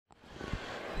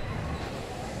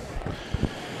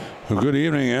Good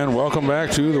evening and welcome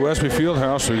back to the Westby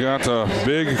Fieldhouse. We got a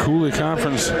big Coulee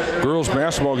Conference girls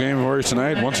basketball game for you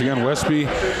tonight. Once again, Westby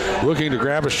looking to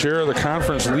grab a share of the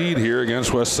conference lead here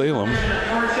against West Salem.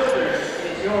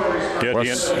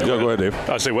 Yeah, go ahead, Dave.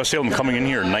 I'd say West Salem coming in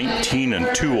here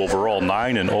 19-2 overall,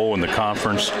 9-0 in the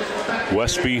conference.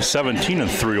 Westby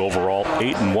 17-3 overall,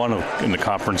 8-1 in the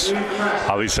conference.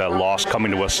 Obviously, that loss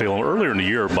coming to West Salem earlier in the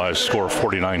year by a score of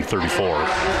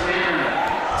 49-34.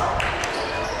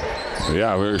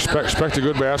 Yeah, we expect a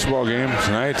good basketball game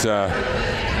tonight.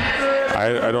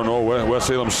 I don't know what West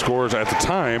Salem scores at the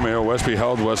time. You know, Westby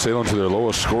held West Salem to their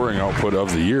lowest scoring output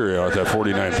of the year at that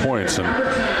 49 points. And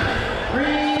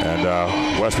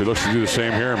Westby looks to do the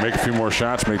same here and make a few more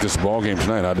shots, make this ball game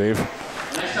tonight, huh, Dave?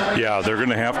 Yeah, they're going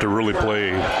to have to really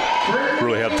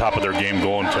have the top of their game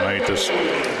going tonight. This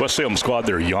West Salem squad,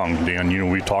 they're young, Dan. You know,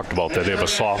 we talked about that. They have a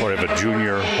sophomore, they have a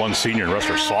junior, one senior, and the rest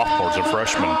are sophomores and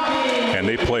freshmen. And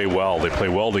they play well. They play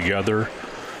well together.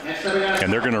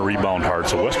 And they're going to rebound hard.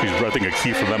 So Westby's, I think, a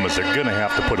key for them is they're going to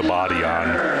have to put a body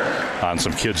on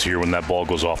some kids here when that ball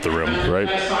goes off the rim. Right.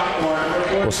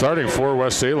 Well, starting for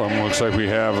West Salem, looks like we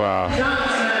have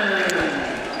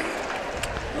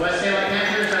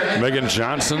Megan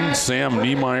Johnson, Sam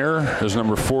Niemeyer is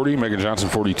number 40, Megan Johnson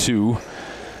 42.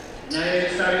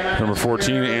 Number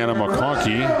 14, Anna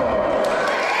McConkey.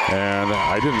 And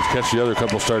I didn't catch the other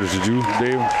couple starters. Did you,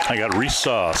 Dave? I got Reese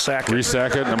Sackett. Reese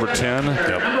Sackett, number 10.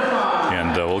 Yep.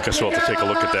 And we'll guess we'll have to take a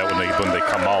look at that when they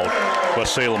come out.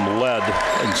 West Salem led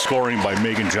in scoring by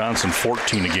Megan Johnson,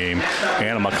 14 a game.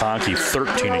 Anna McConkey,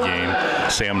 13 a game.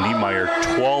 Sam Niemeyer,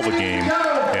 12 a game.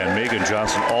 And Megan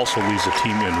Johnson also leads the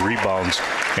team in rebounds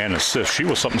and assists. She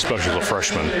was something special as a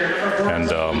freshman. And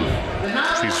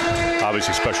she's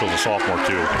obviously special as a sophomore,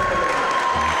 too.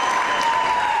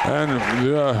 And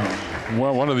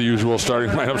one of the usual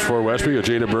starting lineups for Westby,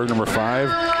 Jada Berg, number 5.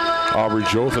 Aubrey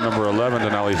Jotha, number 11.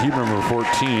 Denali Heber, number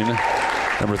 14.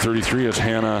 Number 33 is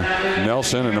Hannah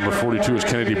Nelson. And number 42 is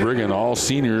Kennedy Brigham, all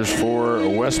seniors for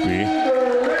Westby.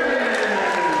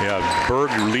 Yeah,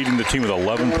 Berg leading the team with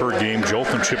 11 per game.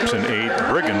 Jotha chips in 8.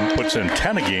 Brigham puts in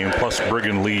 10 a game, plus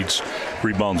Brigham leads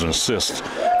rebounds and assists.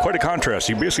 Quite a contrast.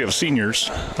 You basically have seniors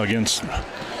against,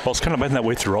 well, it's kind of been that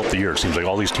way throughout the year. It seems like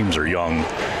all these teams are young.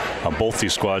 Both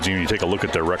these squads, you take a look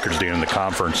at their records down in the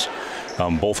conference,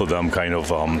 both of them kind of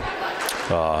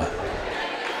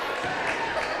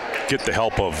get the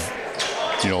help of,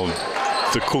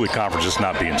 the Coulee Conference just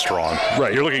not being strong.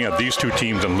 Right. You're looking at these two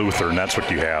teams in Luther, and that's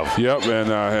what you have. Yep, and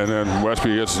then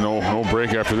Westby gets no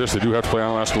break after this. They do have to play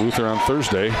Onalaska Luther on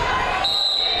Thursday.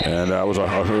 And that was a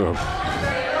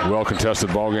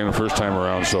well-contested ball game the first time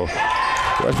around. So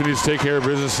Westby needs to take care of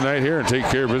business tonight here and take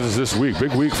care of business this week.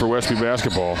 Big week for Westby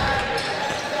basketball.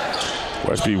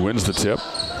 Westby wins the tip.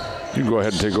 You can go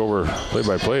ahead and take over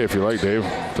play-by-play if you like, Dave.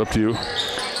 It's up to you.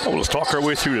 Well, let's talk our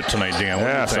way through it tonight, Dan.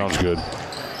 Yeah, sounds good.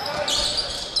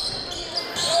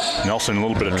 Nelson, a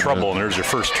little bit of trouble, and there's your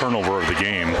first turnover of the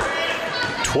game.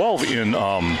 12 in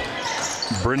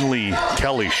Brindley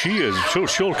Kelly.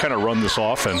 She'll kind of run this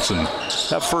offense, and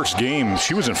that first game,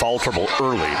 she was in foul trouble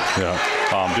early. Yeah.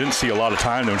 Didn't see a lot of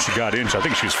time when she got in. I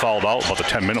think she was fouled out about the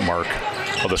 10-minute mark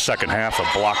of the second half. A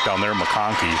block down there,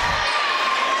 McConkey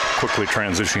quickly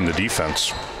transitioning the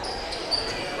defense.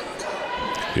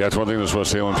 Yeah, it's one thing this West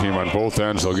Salem team on both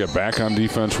ends. They'll get back on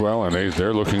defense well, and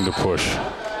they're looking to push.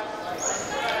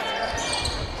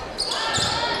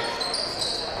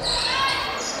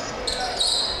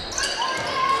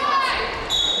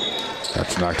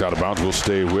 That's knocked out of bounds. We'll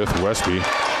stay with Westby.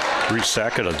 Reese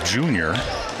Sackett, a junior.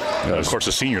 Yes. And of course,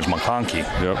 the senior is McConkey.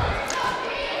 Yep.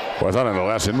 Well, I thought in the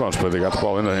last inbounds play, they got the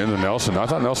ball into Nelson. I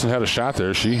thought Nelson had a shot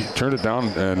there. She turned it down,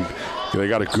 and they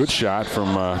got a good shot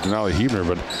from Denali Heber.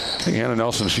 But I think Hannah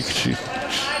Nelson, she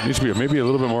needs to be maybe a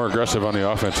little bit more aggressive on the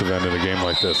offensive end in a game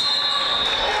like this.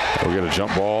 We'll get a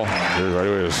jump ball. There right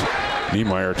away as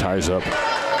Niemeyer ties up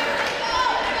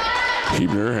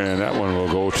Heber, and that one will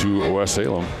go to West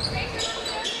Salem.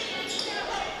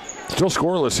 Still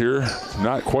scoreless here.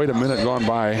 Not quite a minute gone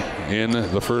by in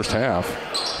the first half.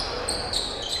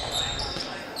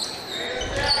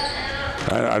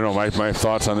 I don't know. My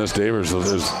thoughts on this, Dave, is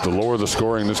the lower the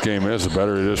scoring this game is, the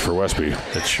better it is for Westby.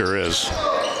 It sure is.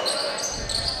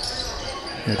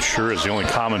 It sure is. The only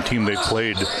common team they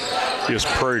played is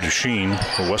Prairie du Chien.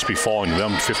 Westby falling to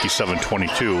them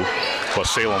 57-22.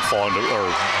 West Salem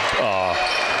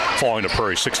falling to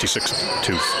Prairie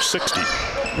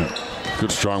 66-60.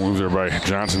 Good strong move there by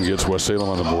Johnson. Gets West Salem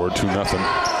on the board, 2-0.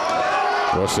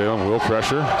 West Salem will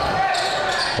pressure.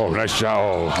 Oh, nice job.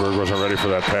 Oh, Berg wasn't ready for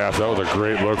that pass. That was a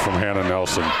great look from Hannah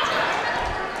Nelson.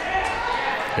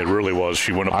 It really was.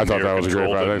 She went up. I thought that was a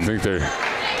great pass. I think they.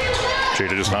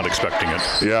 Jada just not expecting it.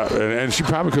 Yeah, and she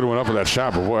probably could have went up with that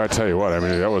shot, but boy, I tell you what, I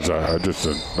mean, that was just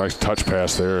a nice touch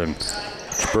pass there, and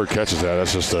Berg catches that.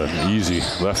 That's just an easy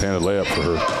left-handed layup for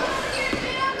her.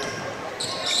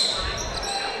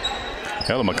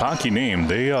 Yeah, the McConkey name,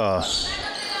 she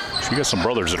got some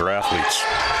brothers that are athletes.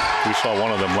 We saw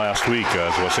one of them last week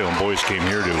as West Salem boys came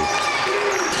here to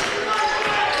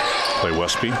play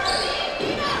Westby.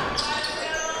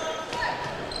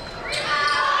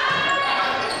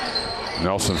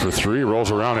 Nelson for three,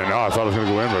 rolls around, and I thought it was going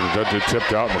to go in, but that did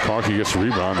tipped out. McConkey gets the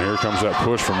rebound. Here comes that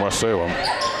push from West Salem.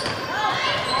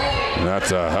 And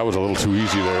that was a little too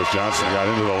easy there as Johnson got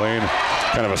into the lane.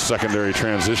 Kind of a secondary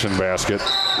transition basket.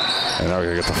 And now we're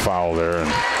going to get the foul there.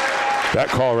 And that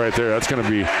call right there, that's going to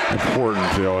be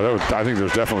important. You know, I think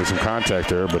there's definitely some contact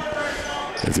there, but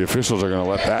if the officials are going to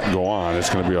let that go on,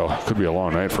 it's going to be could be a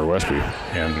long night for Westby.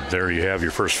 And there you have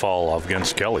your first foul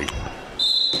against Kelly.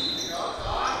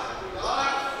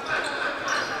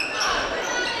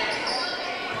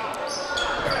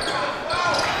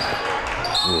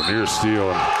 Ooh, near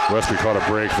steal, and Westby caught a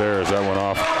break there as that went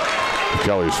off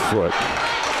Kelly's foot.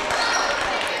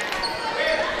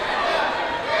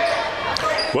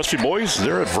 Westby boys,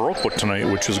 they're at Verokwood tonight,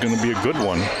 which is going to be a good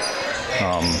one.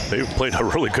 They played a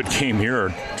really good game here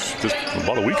just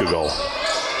about a week ago.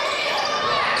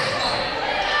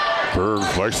 Berg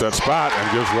likes that spot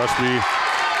and gives Westby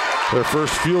their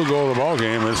first field goal of the ball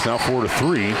game. It's now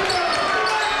 4-3.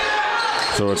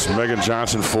 So it's Megan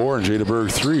Johnson 4 and Jada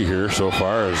Berg 3 here so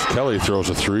far as Kelly throws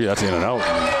a 3. That's in and out.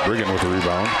 Brigham with the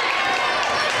rebound.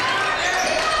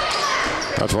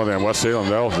 That's one thing. West Salem,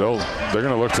 they're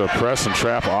going to look to press and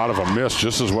trap out of a miss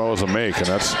just as well as a make, and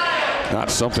that's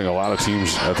not something a lot of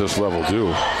teams at this level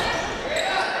do.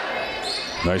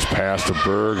 Nice pass to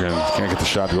Berg, and can't get the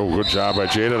shot to go. Good job by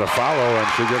Jada to follow, and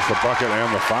she gets the bucket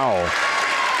and the foul.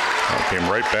 That came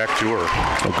right back to her.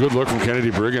 A good look from Kennedy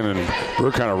Brigham, and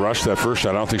Berg kind of rushed that first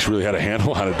shot. I don't think she really had a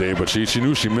handle on it, Dave, but she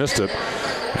knew she missed it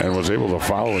and was able to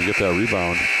follow and get that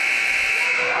rebound.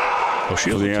 Well,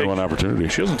 she doesn't opportunity.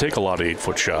 She doesn't take a lot of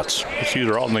 8-foot shots. It's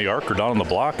either out in the arc or down in the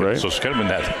block. Right. So it's kind of in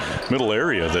that middle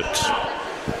area that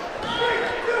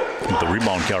the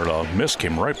rebound counter, the miss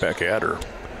came right back at her.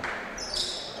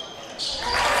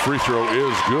 Free throw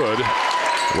is good.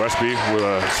 Westby with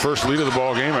a first lead of the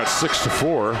ball game at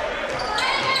 6-4.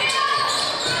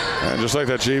 And just like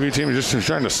that JV team, you're just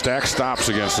trying to stack stops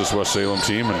against this West Salem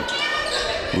team and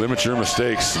limit your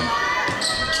mistakes.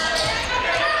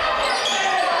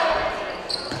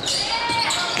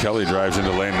 Kelly drives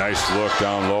into lane, nice look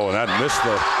down low, and that missed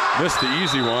the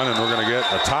easy one, and we're going to get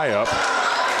a tie-up.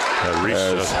 That's Reese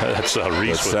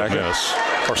with a miss.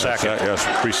 Or Sackett. Yes,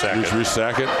 Reese Sackett. Reese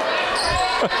Sackett.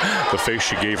 The face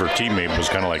she gave her teammate was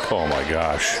kind of like, oh my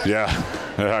gosh. Yeah,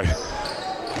 I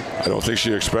don't think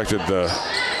she expected the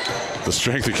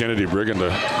strength of Kennedy Brigham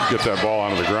to get that ball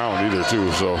onto the ground either,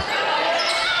 too. So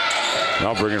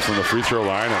now Brigham from the free throw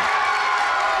line, and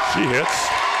she hits.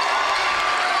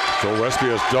 So Westby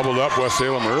has doubled up West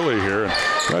Salem early here.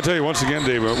 And I tell you once again,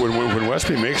 Dave, when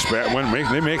Westby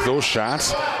they make those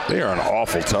shots, they are an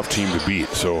awful tough team to beat.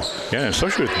 So yeah,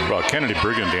 especially with Kennedy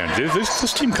Brigham, Dan.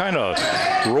 This team kind of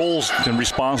rolls and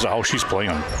responds to how she's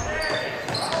playing.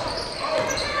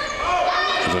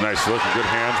 There's a nice look and good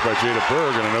hands by Jada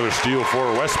Berg, and another steal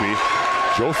for Westby.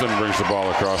 Jothan brings the ball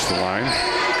across the line.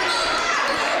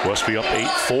 Westby up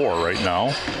 8-4 right now,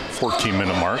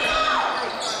 14-minute mark.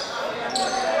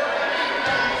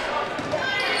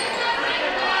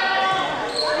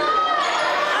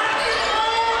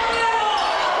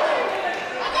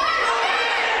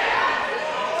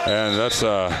 And that's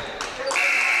going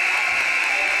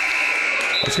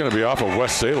to be off of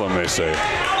West Salem, they say.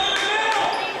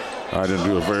 I didn't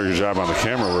do a very good job on the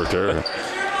camera work there.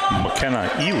 McKenna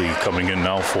Ely coming in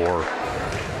now for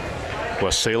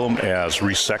West Salem as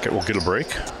Reese Sackett will get a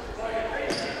break.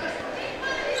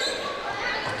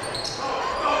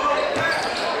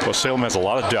 West Salem has a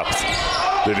lot of depth.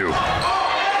 They do.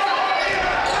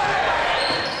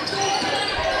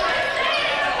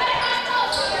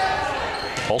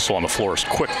 Also on the floor is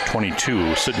Quick,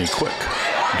 22, Sydney Quick,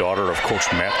 daughter of Coach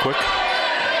Matt Quick.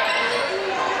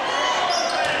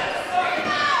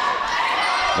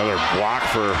 Another block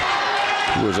for,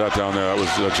 who was that down there? That was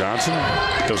Johnson?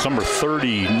 It was number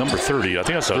 30. I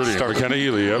think that's 30. McKenna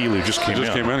Ely, yep. Ely just came in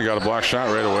and got a block shot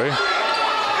right away.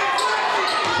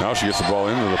 Now she gets the ball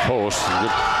into the post.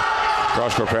 Good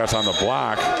cross-court pass on the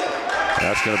block.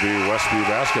 That's going to be Westby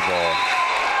basketball.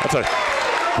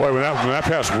 Boy, when that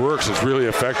pass works, it's really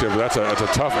effective. That's a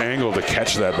tough angle to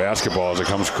catch that basketball as it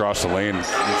comes across the lane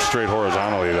straight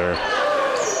horizontally there.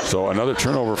 So another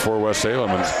turnover for West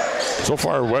Salem. And so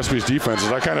far, Westby's defense,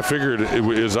 as I kind of figured, it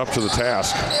is up to the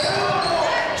task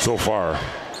so far.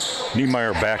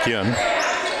 Niemeyer back in.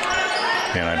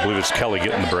 And I believe it's Kelly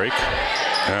getting the break.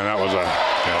 And that was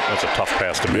that's a tough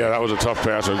pass to make. Yeah, that was a tough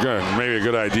pass. It was maybe a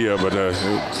good idea, but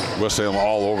West Salem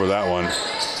all over that one.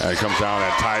 And it comes down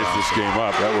and ties this game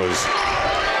up. That was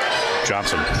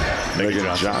Johnson.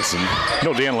 Megan Johnson.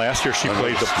 No, Dan, last year she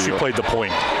played the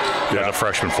point. Yeah, a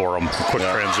freshman for them. Quick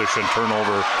transition,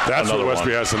 turnover. That's what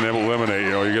Westby has to eliminate.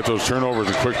 You know, you get those turnovers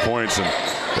and quick points, and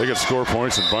they get score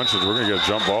points in bunches. We're going to get a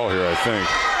jump ball here, I think.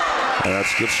 And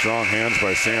that's good, strong hands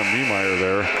by Sam Niemeyer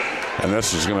there. And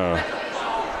this is going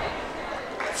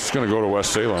to go to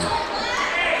West Salem.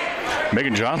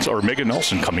 Megan Johnson or Megan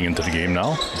Nelson coming into the game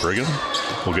now. Brigham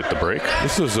will get the break.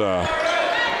 This is I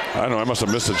don't know. I must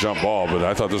have missed a jump ball, but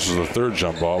I thought this was the third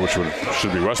jump ball, which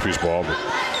should be Westby's ball. But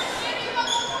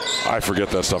I forget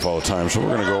that stuff all the time. So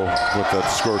we're going to go with that. The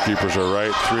scorekeepers are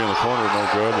right. 3 in the corner, no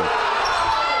good. And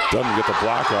doesn't get the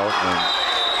block out.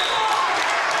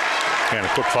 And a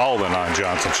quick foul then on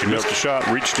Johnson. She missed the shot,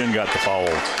 reached in, got the foul.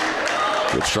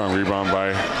 Good strong rebound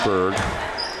by Berg.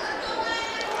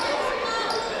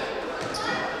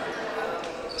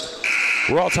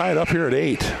 We're all tied up here at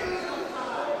 8.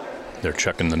 They're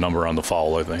checking the number on the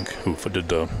foul, I think. Who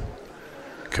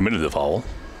committed the foul?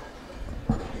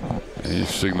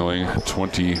 He's signaling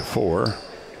 24.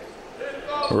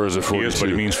 Or is it 42? He is, but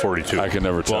he means 42. I can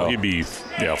never tell. Well, he'd be,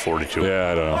 42.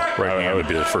 Yeah, I don't know. Right now would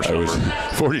be the first number.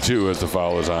 42 as the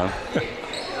foul is on.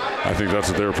 I think that's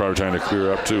what they were probably trying to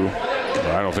clear up, too.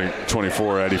 I don't think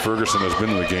 24, Addie Ferguson, has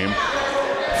been in the game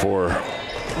for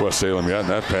West Salem yet. And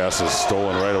that pass is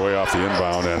stolen right away off the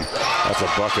inbound, and that's a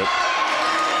bucket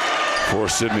for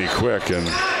Sydney Quick. And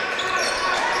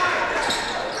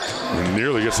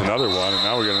nearly gets another one, and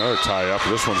now we get another tie-up.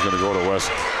 This one's going to go to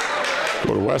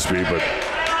Westby, but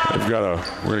we're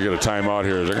going to get a timeout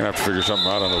here. They're going to have to figure something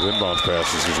out on those inbounds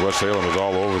passes because West Salem is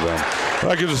all over them. Well,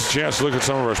 that gives us a chance to look at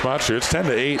some of our spots here. It's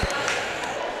 10-8.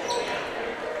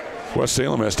 West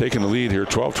Salem has taken the lead here.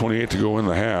 12:28 to go in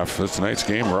the half. That's tonight's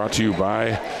game brought to you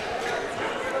by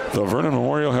the Vernon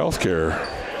Memorial Healthcare.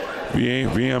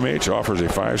 VMH offers a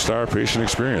 5-star patient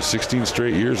experience, 16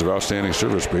 straight years of outstanding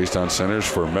service based on Centers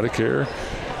for Medicare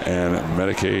and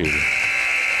Medicaid.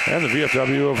 And the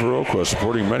VFW of Viroqua,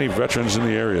 supporting many veterans in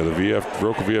the area. The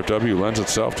Viroqua VFW lends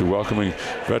itself to welcoming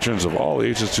veterans of all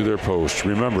ages to their posts.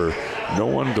 Remember, no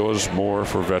one does more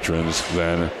for veterans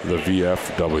than the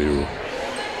VFW.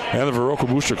 And the Viroqua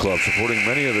Booster Club, supporting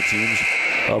many of the teams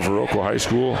of Viroqua High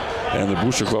School. And the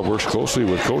Booster Club works closely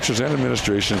with coaches and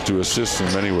administration to assist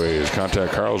in many ways.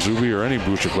 Contact Carl Zuby or any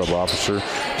Booster Club officer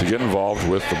to get involved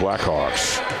with the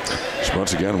Blackhawks. So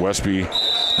once again, Westby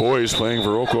boys playing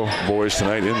Viroqua boys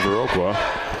tonight in Viroqua.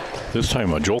 This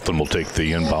time Jolton will take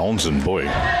the inbounds, and boy,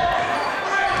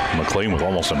 McLean with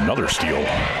almost another steal.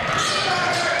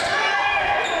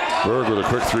 Berg with a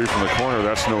quick 3 from the corner.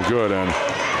 That's no good, and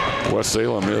West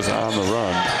Salem is on the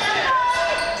run.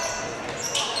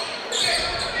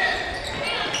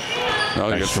 Now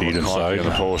they nice get feed inside in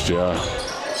the post, yeah.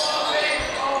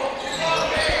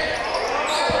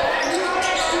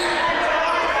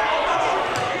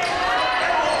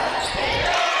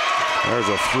 There's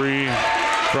a 3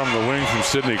 from the wing from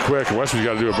Sydney Quick. And Westby's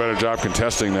got to do a better job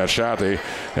contesting that shot. They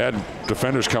had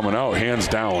defenders coming out hands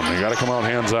down. They got to come out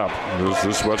hands up.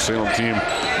 This West Salem team,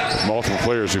 multiple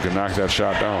players who can knock that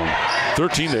shot down.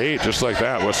 13-8, just like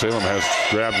that. West Salem has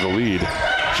grabbed the lead.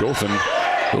 Jothan,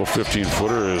 little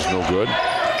 15-footer is no good.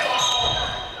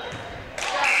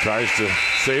 Tries to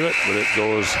save it, but it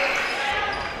goes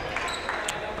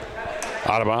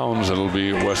out of bounds. It'll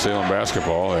be West Salem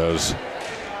basketball as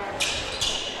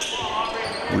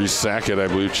Reese Sackett, I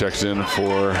believe, checks in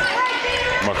for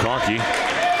McConkey.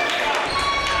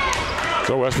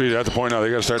 So Westby at the point now, they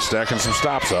got to start stacking some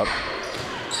stops up.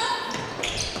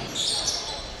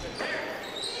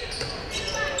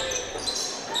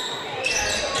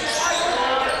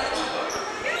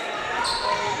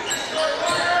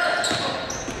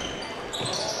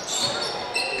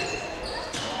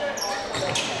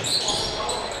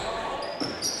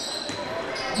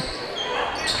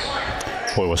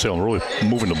 Boy, West Salem really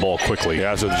moving the ball quickly.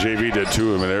 Yeah, so the JV did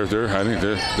too. I mean, I think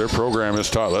their program is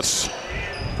taught. Let's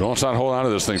not hold on to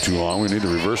this thing too long. We need to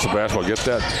reverse the basketball, get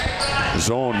that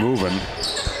zone moving.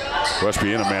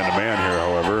 Westby in a man-to-man here,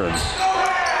 however, and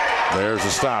there's the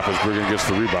stop as Brigham gets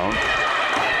the rebound.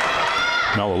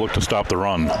 Now they'll look to stop the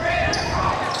run,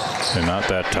 and not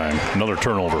that time. Another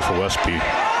turnover for Westby.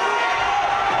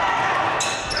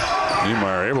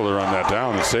 Niemeyer able to run that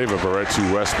down and save it, but right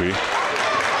to Westby.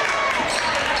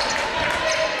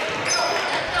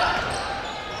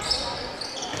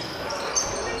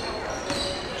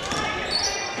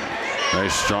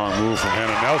 Nice strong move from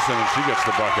Hannah Nelson, and she gets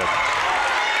the bucket.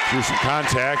 Through some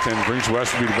contact and brings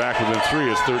Westby back within 3.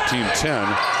 It's 13-10,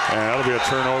 and that'll be a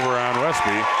turnover on West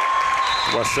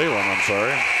Salem, I'm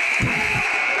sorry.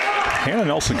 Hannah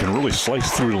Nelson can really slice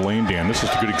through the lane, Dan. This is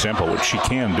a good example of what she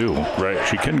can do. Right.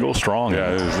 She can go strong.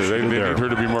 Yeah, they need her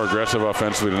to be more aggressive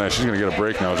offensively tonight. She's going to get a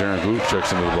break now. Jaren Gluck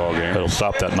checks into the ball game. That'll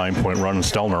stop that 9-point run, and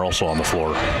Stelner also on the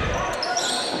floor.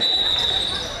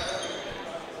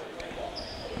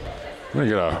 We're going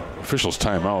to get an official's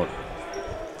timeout.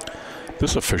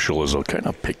 This official is a kind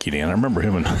of picky, Dan. I remember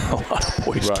him in a lot of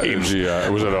boys' games.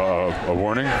 Was it a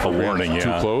warning? A warning, yeah.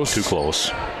 Too close? Too close.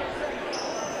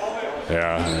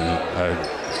 Yeah, I'm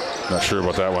not sure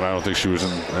about that one. I don't think she was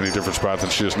in any different spot than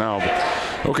she is now. But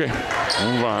okay,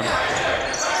 we'll move on.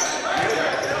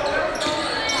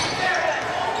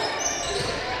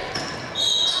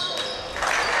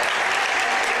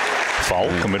 Foul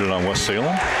committed on West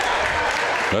Salem.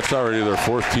 That's already their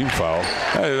 4th team foul.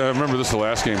 I remember this the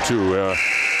last game too.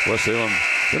 West Salem,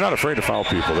 they're not afraid to foul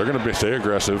people. They're going to stay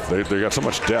aggressive. They got so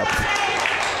much depth.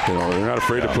 You know, they're not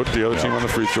afraid to put the other team on the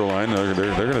free throw line. They're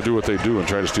going to do what they do and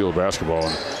try to steal a basketball.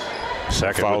 And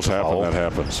fouls happen. That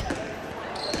happens.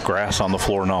 Grass on the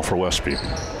floor now for Westby. She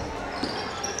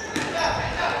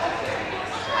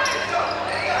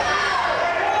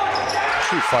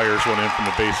fires one in from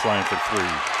the baseline for 3.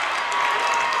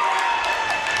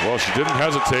 Well, she didn't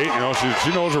hesitate. You know,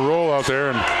 she knows her role out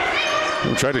there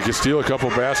and tried to steal a couple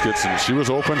baskets, and she was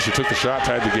open. She took the shot,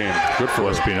 tied the game. Good for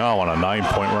Westby now on a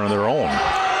 9-point run of their own.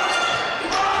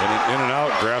 And in and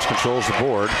out, Grass controls the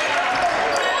board.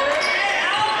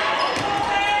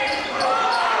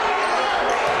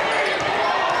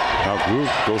 Now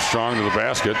Gluck goes strong to the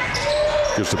basket.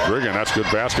 Gives to Briggan. That's good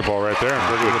basketball right there. And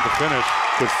Briggan with the finish.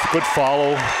 Good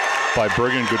follow by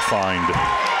Briggan. Good find.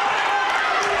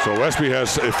 So Westby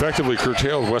has effectively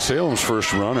curtailed West Salem's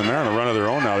first run, and they're on a run of their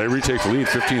own now. They retake the lead,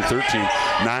 15-13,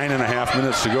 9.5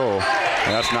 minutes to go.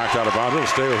 And that's knocked out of bounds. It'll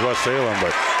stay with West Salem,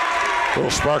 but a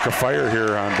little spark of fire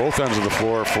here on both ends of the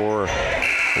floor for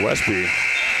Westby.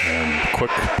 And quick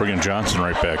bringing Johnson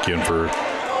right back in for.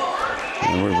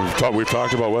 We've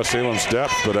talked about West Salem's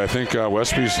depth, but I think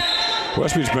Westby's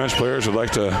bench players would like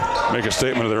to make a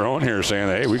statement of their own here, saying,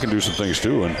 hey, we can do some things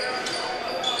too. And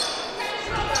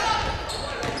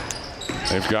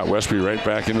they've got Westby right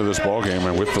back into this ball game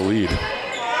and with the lead.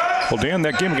 Well, Dan,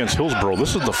 that game against Hillsborough,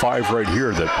 this is the 5 right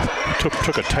here that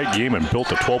took a tight game and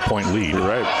built a 12-point lead. You're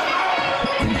right.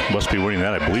 Westby winning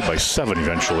that, I believe, by 7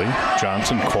 eventually.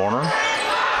 Johnson, corner.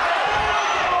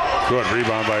 Good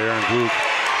rebound by Aaron Gluck.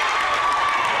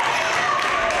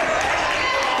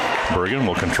 Bergen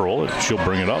will control it. She'll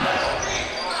bring it up.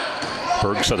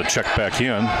 Berg set a check back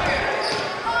in.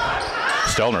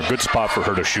 Stelner, good spot for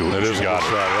her to shoot. It is a good shot.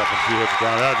 Yep, and she hits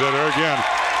down. There again.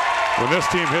 When this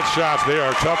team hits shots, they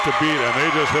are tough to beat, and they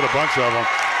just hit a bunch of them.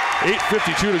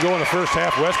 8:52 to go in the first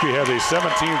half. Westby has a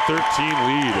 17-13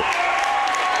 lead.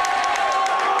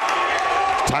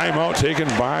 Timeout taken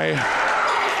by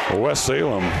West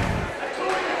Salem.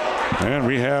 And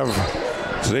we have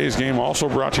today's game also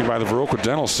brought to you by the Viroqua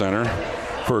Dental Center.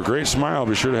 For a great smile,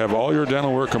 be sure to have all your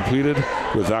dental work completed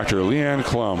with Dr. Leanne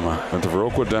Klum at the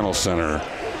Viroqua Dental Center,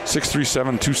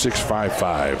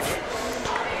 637-2655.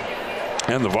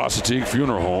 And the Varsity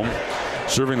Funeral Home,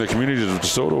 serving the communities of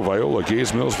DeSoto, Viola,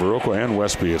 Gays Mills, Viroqua, and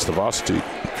Westby. It's the Varsity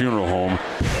Funeral Home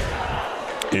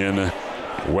in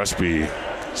Westby,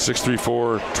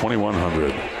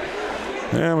 634-2100.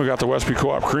 And we got the Westby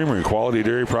Co-op Creamery, quality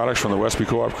dairy products from the Westby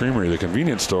Co-op Creamery. The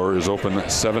convenience store is open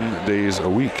 7 days a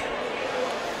week.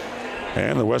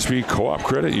 And the Westby Co-op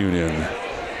Credit Union.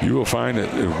 You will find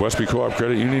Westby Co-op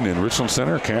Credit Union in Richland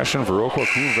Center, Cashin, Viroqua,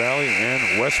 Coon Valley,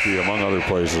 and Westby, among other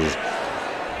places.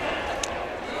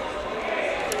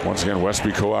 Once again,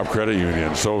 Westby Co-op Credit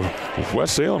Union. So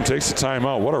West Salem takes the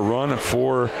timeout. What a run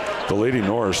for the Lady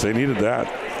Norse. They needed that.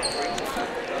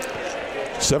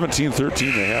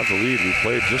 17-13, they have the lead. We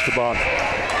played just about,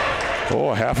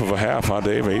 a half of a half, huh,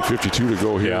 Dave? 8:52 to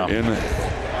go here in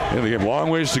the game. Long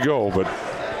ways to go, but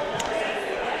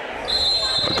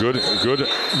a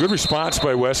good response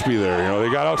by Westby there. You know, they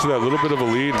got out to that little bit of a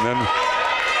lead, and then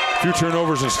a few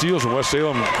turnovers and steals, and West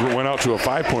Salem went out to a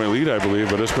 5-point lead, I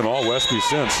believe, but it's been all Westby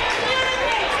since.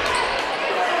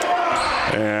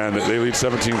 And they lead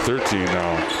 17-13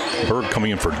 now. Berg coming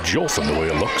in for Jolson, the way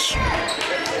it looks.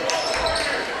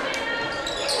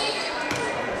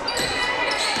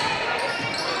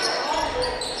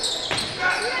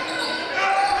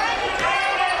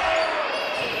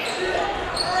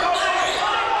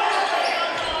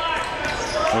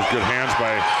 Those good hands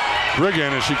by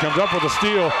Briggan as she comes up with a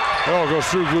steal. Oh, goes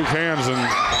through Gluck's hands, and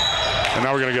And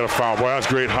now we're going to get a foul. Boy, that's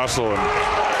great hustle.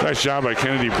 And nice job by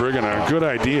Kennedy Brigham. A good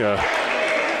idea.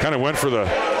 Kind of went for the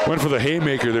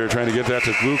haymaker there, trying to get that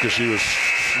to Luke as she was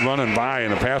running by,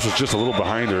 and the pass was just a little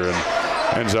behind her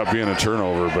and ends up being a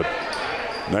turnover. But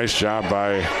nice job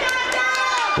by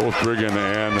both Brigham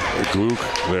and Gluck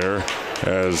there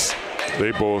as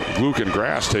they both, Gluck and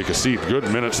Grass, take a seat. Good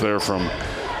minutes there from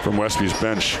Westby's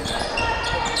bench.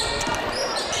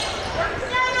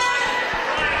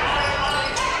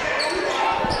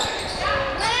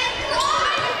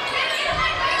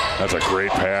 That's a great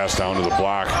pass down to the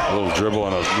block. A little dribble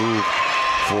and a move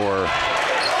for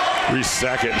Reese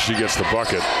Sackett, and she gets the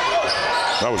bucket.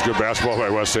 That was good basketball by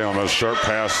West Salem. That was a sharp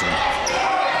pass.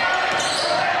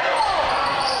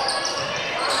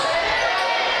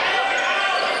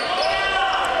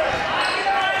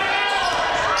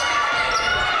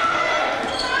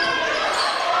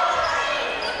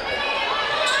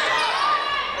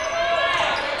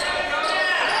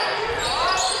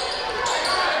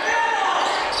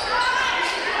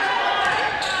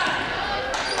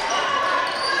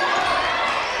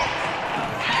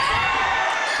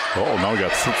 Now we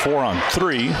got 4 on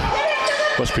 3.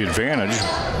 Westby advantage.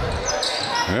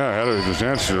 Yeah, had a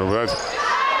chance, but that's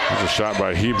a shot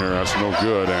by Hebner. That's no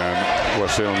good, and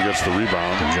West Salem gets the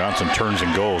rebound. And Johnson turns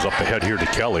and goes up ahead here to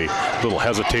Kelly. Little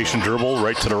hesitation dribble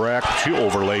right to the rack. She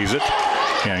overlays it,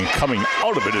 and coming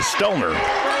out of it is Stelner.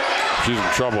 She's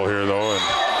in trouble here, though, and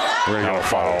we're going to get a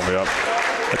foul. Yep.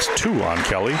 That's 2 on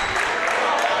Kelly.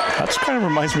 That's kind of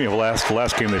reminds me of the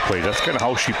last game they played. That's kind of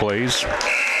how she plays.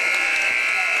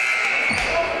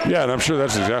 Yeah, and I'm sure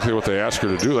that's exactly what they ask her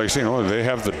to do. Like, you know, they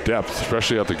have the depth,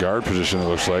 especially at the guard position, it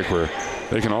looks like, where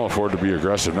they can all afford to be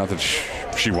aggressive. Not that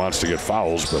she wants to get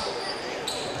fouls, but,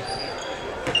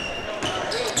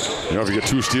 you know, if you get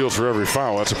 2 steals for every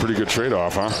foul, that's a pretty good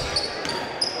trade-off, huh?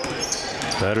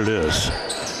 That it is.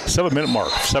 7-minute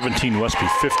mark, 17 Westby,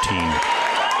 15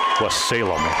 West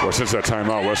Salem. Well, since that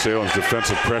timeout, West Salem's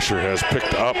defensive pressure has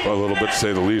picked up a little bit, to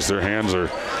say the least. Their hands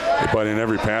are but in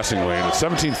every passing lane. At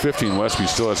 17-15, Westby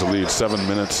still has a lead. 7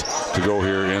 minutes to go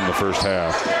here in the first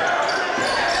half.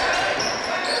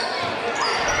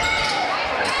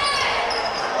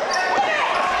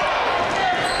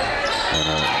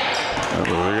 And,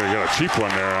 they're going to get a cheap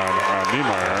one there on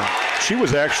Niemeyer. She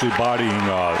was actually bodying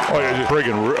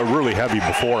Brigham really heavy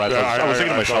before. I was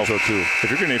thinking to myself, so too.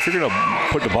 If you're gonna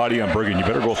put the body on Brigham, you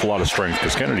better go with a lot of strength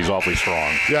because Kennedy's awfully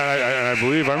strong. Yeah, I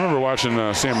remember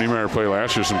watching Sam Niemeyer play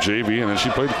last year, some JV, and then she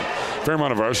played a fair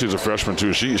amount of varsity as a freshman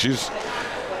too. She's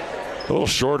a little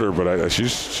shorter, but I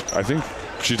think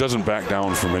she doesn't back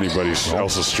down from anybody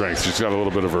else's strength. She's got a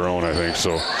little bit of her own, I think.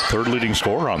 So 3rd leading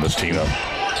scorer on this team.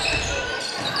 Yeah.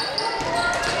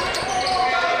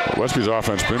 Westby's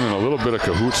offense been in a little bit of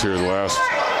cahoots here the last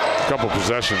couple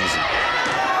possessions,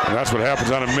 and that's what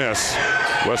happens on a miss.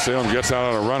 West Salem gets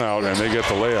out on a run out, and they get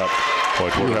the layup.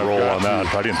 Like, look at the roll on that.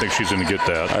 I didn't think she's going to get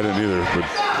that. I didn't either,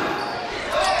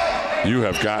 but you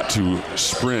have got to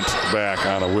sprint back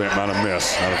on a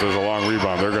miss. And if there's a long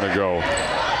rebound, they're going to go.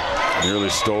 Nearly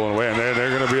stolen away, and they're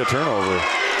going to be a turnover.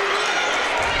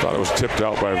 Thought it was tipped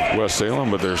out by West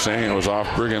Salem, but they're saying it was off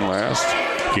Brigham last.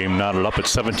 Game knotted up at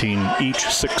 17 each,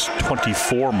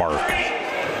 6:24 mark.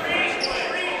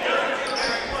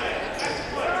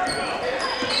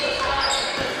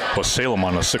 West Salem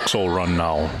on a 6-0 run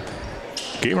now.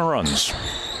 Game of runs.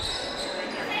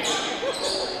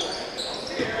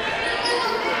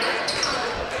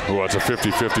 Oh, it's a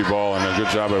 50-50 ball, and a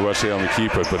good job by West Salem to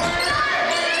keep it, but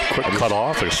quick cut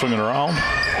off. They're swinging around.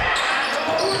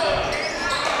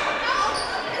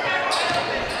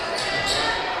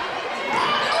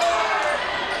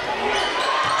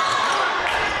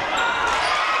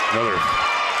 Another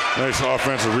nice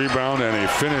offensive rebound and a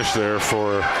finish there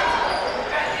for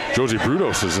Josie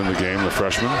Brudos is in the game, the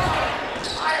freshman.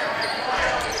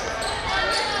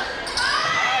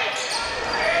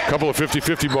 Couple of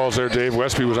 50-50 balls there, Dave.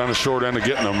 Westby was on the short end of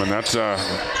getting them, and that's yeah,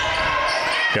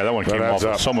 that one came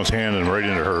off someone's hand and right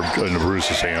into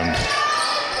Bruce's hand.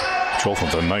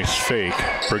 Jolton with a nice fake.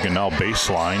 Brigham now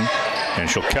baseline, and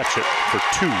she'll catch it for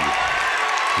 2.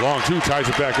 Long 2 ties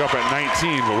it back up at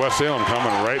 19, but West Salem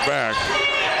coming right back.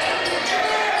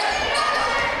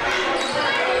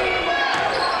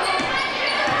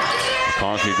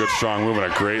 McConkey, good strong move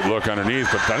and a great look underneath,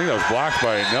 but I think that was blocked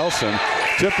by Nelson.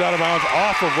 Tipped out of bounds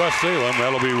off of West Salem.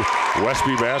 That'll be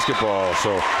Westby basketball.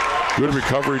 So good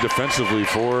recovery defensively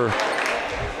for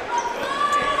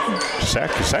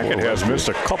Sackett has missed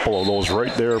a couple of those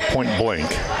right there, point blank.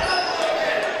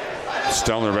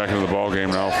 Stelner back into the ball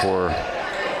game now for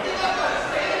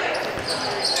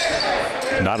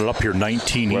knotted up here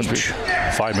 19 Westby. each.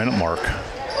 5-minute mark.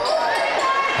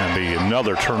 And be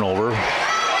another turnover.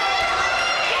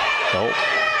 Oh.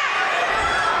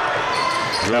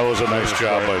 That was a nice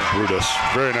job by Brutus.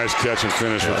 Very nice catch and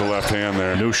finish with the left hand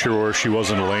there. Knew she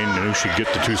was in the lane, knew she'd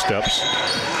get to 2 steps.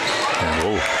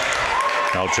 And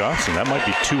now Johnson, that might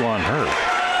be 2 on her.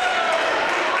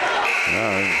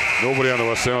 Nobody on the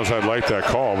West Salem side liked that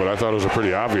call, but I thought it was a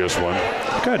pretty obvious one.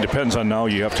 It kind of depends on now.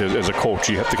 You have to, as a coach,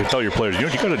 you have to tell your players, you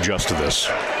got to adjust to this.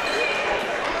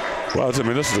 Well, I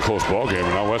mean, this is a close ball game,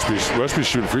 and now Westby's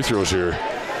shooting free throws here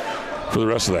for the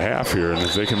rest of the half here, and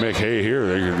if they can make hay here,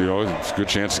 they can, it's a good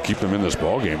chance to keep them in this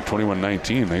ball game.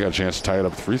 21-19, they got a chance to tie it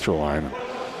up at the free throw line.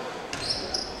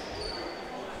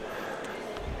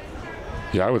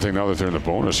 Yeah, I would think now that they're in the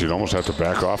bonus, you'd almost have to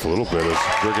back off a little bit as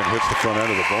Brigham hits the front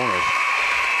end of the bonus.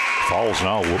 Fouls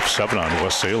now, 7 on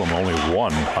West Salem, only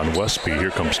 1 on Westby.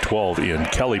 Here comes 12 in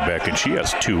Kelly back, and she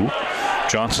has 2.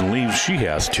 Johnson leaves, she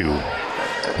has 2.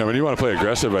 I mean, you want to play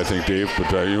aggressive, I think, Dave,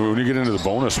 but when you get into the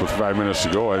bonus with 5 minutes to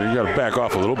go, I think you got to back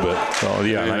off a little bit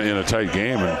in a tight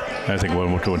game. And I think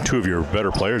when 2 of your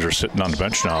better players are sitting on the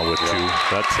bench now with 2,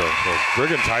 that's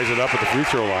Brigham ties it up at the free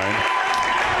throw line.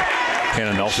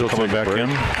 Hannah Nelson coming back in.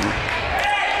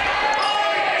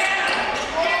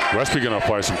 Westby going to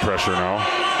apply some pressure now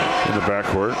in the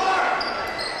backcourt.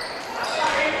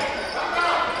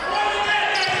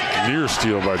 Near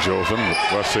steal by Jothan.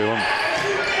 West Salem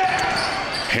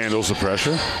handles the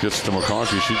pressure, gets to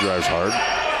McConkey. She drives hard.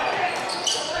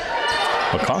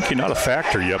 McConkey not a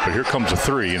factor yet, but here comes a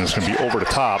 3, and it's going to be over the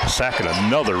top. Sackett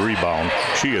another rebound.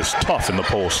 She is tough in the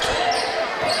post.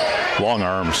 Long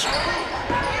arms.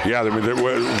 Yeah, I mean,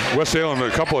 West Salem a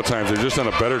couple of times, they've just done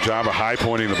a better job of high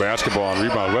pointing the basketball and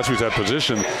rebound. Westby's had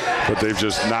position, but they've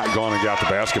just not gone and got the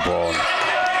basketball. And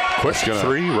quick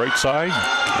 3, right side.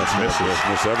 That's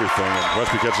miss everything. And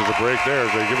Westby catches a break there.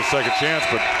 They give a second chance,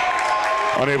 but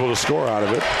unable to score out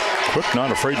of it. Quick not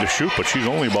afraid to shoot, but she's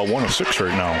only about 1 of 6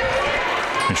 right now.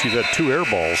 And she's had 2 air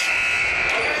balls.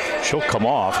 She'll come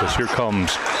off as here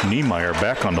comes Niemeyer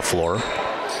back on the floor.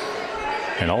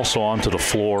 And also onto the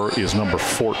floor is number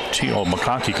 14. Oh,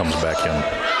 McConkey comes back in.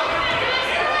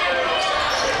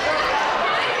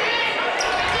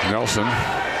 Nelson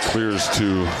clears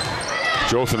to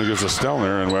Jothan, who gives a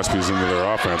Stelner, and Westby's into their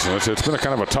offense. And it's been a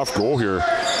kind of a tough goal here.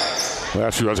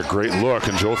 Last few has a great look,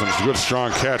 and Jothan's a good,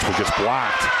 strong catch, but gets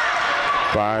blocked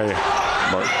by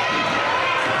Martin.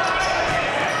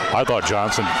 I thought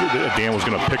Johnson, Dan was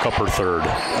going to pick up her 3rd.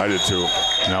 I did too.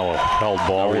 Now a held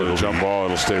ball. With a jump ball,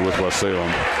 it'll stay with West Salem.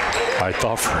 I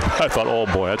thought, oh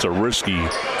boy, that's a risky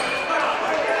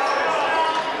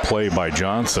play by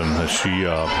Johnson as she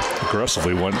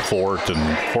aggressively went for it,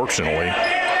 and fortunately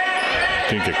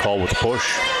didn't get called with the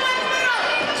push.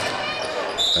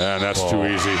 And that's too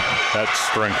easy. That's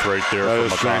strength right there. That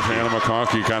is strength. Hannah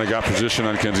McConkey kind of got position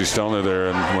on Kenzie Stelner there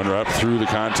and went up through the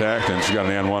contact, and she got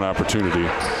an and 1 opportunity.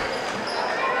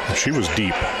 She was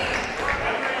deep.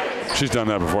 She's done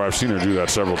that before. I've seen her do that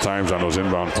several times on those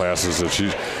inbound passes. That she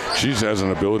has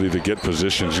an ability to get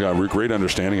position. She's got a great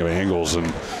understanding of angles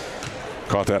and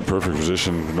caught that in perfect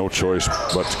position. No choice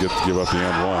but to give up the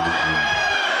and 1.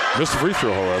 And missed the free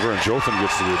throw, however, and Jothan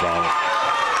gets the rebound.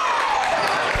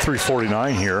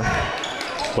 3:49 here.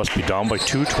 Westby down by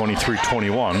 2,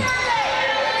 23-21.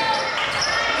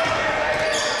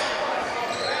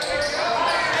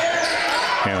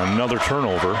 And another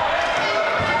turnover.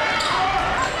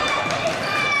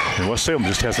 And West Salem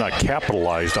just has not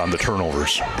capitalized on the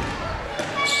turnovers.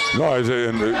 No,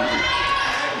 and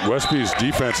Westby's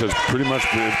defense has pretty much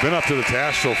been up to the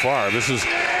task so far. This is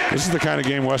the kind of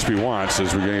game Westby wants,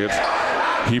 as we're going to get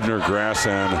Hebner, Grass,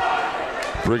 and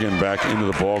Brigham back into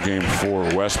the ball game for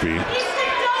Westby.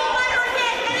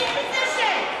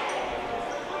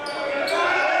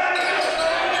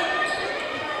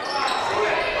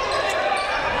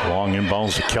 Long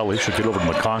inbounds to Kelly. Should get over to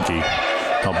McConkey.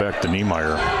 Now back to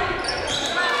Niemeyer.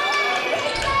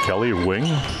 Kelly, wing,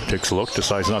 takes a look,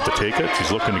 decides not to take it.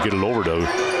 She's looking to get it over to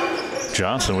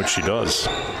Johnson, which she does.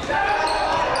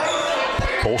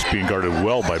 Post being guarded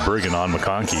well by Brigham on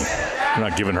McConkey. They're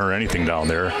not giving her anything down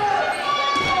there.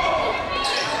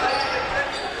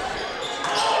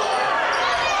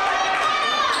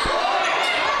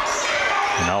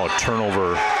 And now a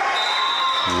turnover.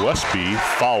 Westby,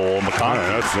 foul, McConkey.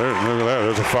 Yeah, that's there. Look at that.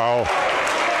 There's a foul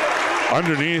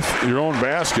underneath your own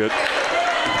basket.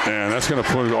 And that's going to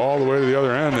put it all the way to the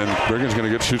other end. And Brigham's going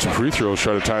to get to shoot some free throws,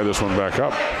 try to tie this one back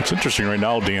up. It's interesting right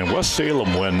now, Dan. West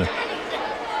Salem,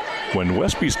 when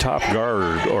Westby's top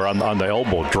guard or on the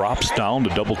elbow drops down to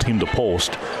double team the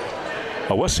post,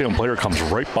 a West Salem player comes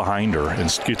right behind her and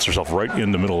gets herself right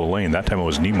in the middle of the lane. That time it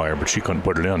was Niemeyer, but she couldn't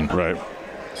put it in. Right.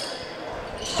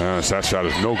 That shot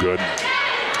is no good.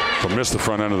 But missed the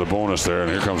front end of the bonus there,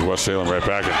 and here comes West Salem right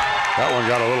back. And that one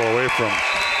got a little away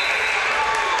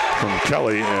from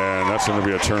Kelly, and that's going to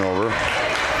be a turnover.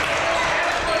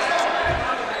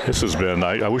 This has been,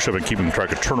 I wish I've been keeping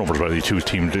track of turnovers by the two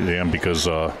teams, Dan, because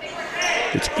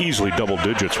it's easily double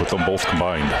digits with them both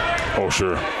combined. Oh,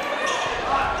 sure.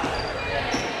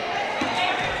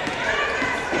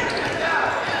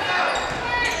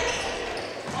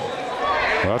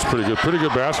 Well, that's pretty good. Pretty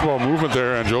good basketball movement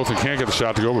there, and Jothan can't get the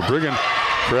shot to go, but Brigham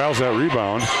corrals that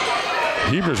rebound.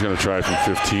 Heber's going to try from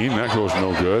 15. That goes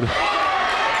no good.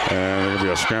 And there's going to be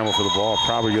a scramble for the ball.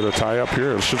 Probably get a tie up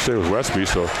here. It should stay with Westby,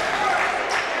 so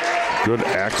good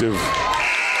active.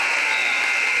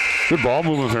 Good ball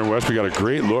movement there in Westby. Got a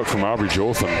great look from Aubrey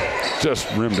Jothan.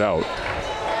 Just rimmed out.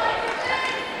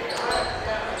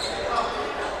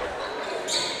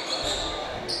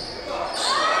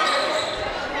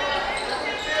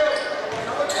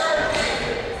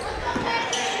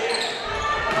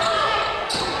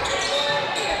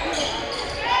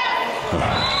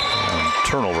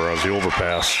 Turnover as the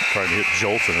overpass, trying to hit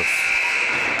Jothan. It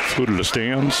flew to the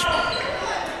stands.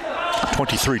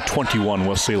 23-21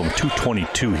 West Salem,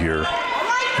 2:22 here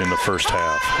in the first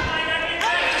half.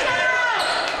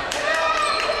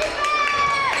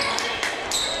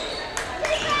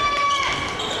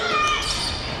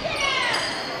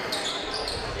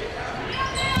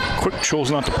 Quick chose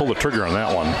not to pull the trigger on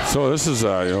that one. So this is,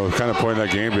 kind of point of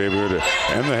that game, baby, to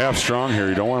end the half strong here.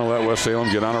 You don't want to let West Salem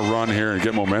get on a run here and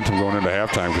get momentum going into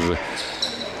halftime, because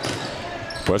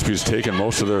Westby's taken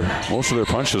most of their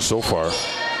punches so far.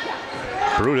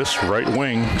 Brutus, right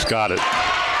wing, he's got it.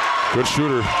 Good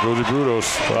shooter, Rosie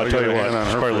Brutus. Well, I'll tell you what,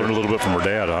 she's probably learned a little bit from her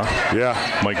dad, huh?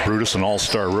 Yeah. Mike Brutus, an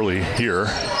all-star really here.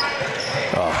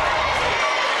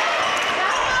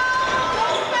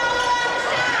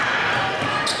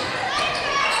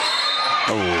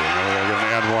 Oh, they're going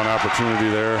to add one opportunity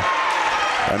there.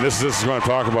 And this is going to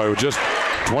talk about it. Just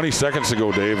 20 seconds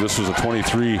ago, Dave, this was a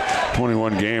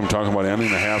 23-21 game, talking about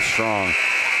ending the half strong.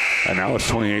 And now it's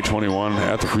 28-21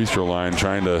 at the free throw line,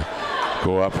 trying to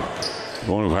go up,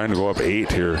 trying to go up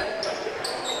 8 here.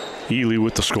 Ely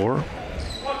with the score.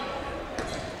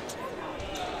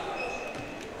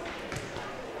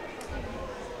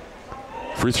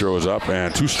 Free throw is up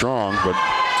and too strong, but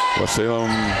West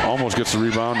Salem almost gets the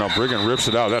rebound. Now Brigham rips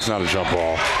it out. That's not a jump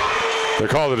ball. They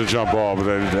called it a jump ball, but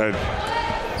they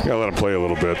gotta let him play a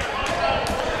little bit.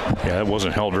 Yeah, it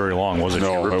wasn't held very long, was it?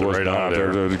 No, it was right not.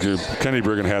 Kenny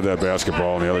Brigham had that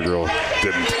basketball, and the other girl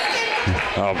didn't.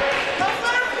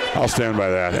 I'll stand by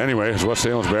that. Anyway, it's West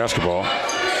Salem's basketball.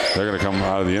 They're going to come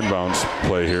out of the inbounds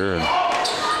play here, and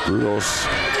Brutos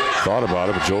thought about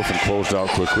it, but Jothan closed out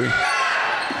quickly.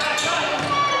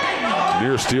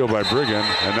 Near steal by Brigham,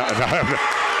 and now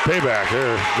payback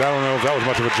there. I don't know if that was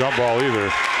much of a jump ball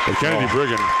either, but Kennedy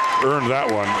Brigham earned that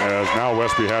one, as now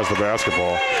Westby has the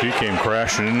basketball. She came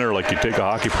crashing in there like you take a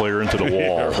hockey player into the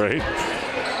wall. Yeah, right.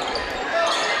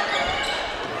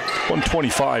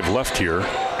 1:25 left here.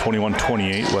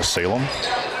 21-28 West Salem.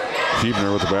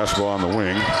 Huebner with the basketball on the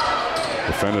wing,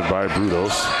 defended by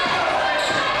Brutos.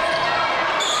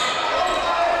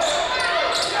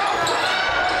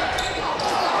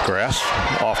 Grass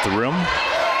off the rim.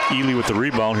 Ely with the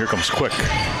rebound. Here comes Quick.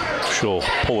 She'll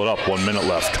pull it up. 1 minute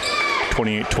left.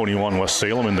 28-21 West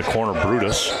Salem in the corner.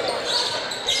 Brutus.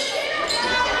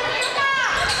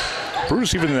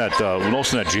 Brutus, even in that,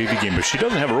 noticing that JV game, but she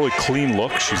doesn't have a really clean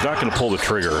look. She's not going to pull the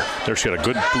trigger. There, she had a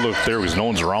good look there because no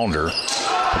one's around her.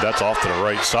 But that's off to the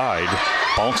right side.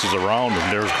 Bounces around,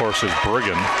 and there, of course, is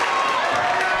Brigham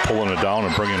pulling it down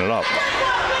and bringing it up.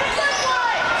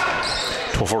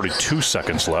 12:42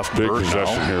 seconds left. Big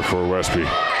possession here for Westby.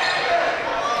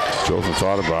 Jothan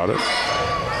thought about it.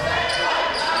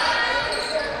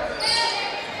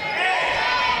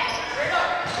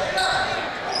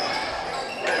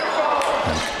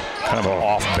 Kind of an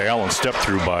off-balance step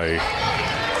through by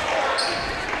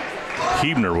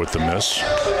Huebner with the miss.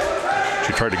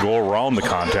 She tried to go around the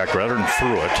contact rather than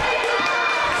through it.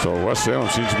 So West Salem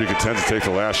seems to be content to take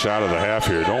the last shot of the half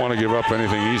here. Don't want to give up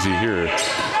anything easy here.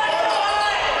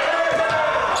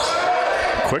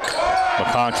 Quick,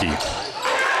 McConkey.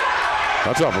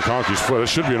 That's off McConkey's foot. It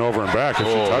should be an over and back if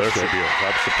she touched it.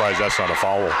 I'm surprised that's not a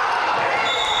foul.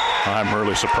 I'm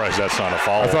really surprised that's not a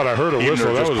foul. I thought I heard a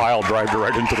whistle. That was pile drive her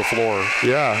right into the floor.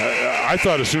 Yeah, I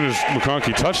thought as soon as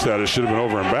McConkey touched that, it should have been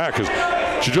over and back, because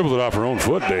she dribbled it off her own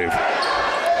foot, Dave.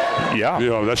 Yeah. You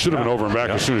know, that should have been over and back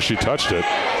as soon as she touched it.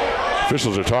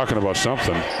 Officials are talking about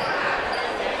something.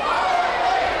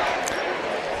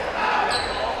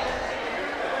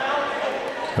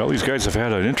 Well, these guys have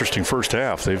had an interesting first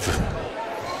half. They've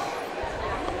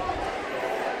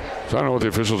So I don't know what the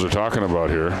officials are talking about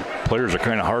here. Players are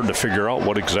kind of hard to figure out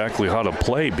what exactly how to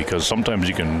play, because sometimes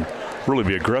you can really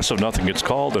be aggressive, nothing gets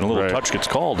called, and a little touch gets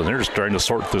called, and they're just trying to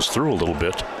sort this through a little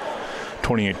bit.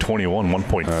 28-21,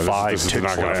 1.5 this is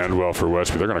not going to end well for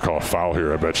Westby. They're going to call a foul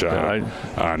here, I bet you, on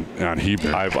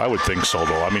Hebner. I would think so,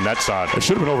 though. I mean, that's not. It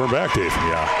should have been over and back, Dave.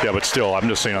 Yeah, but still, I'm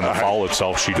just saying on the foul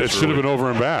itself, it should have been over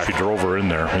and back. She drove her in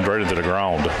there and right into the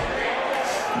ground.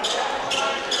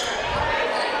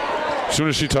 As soon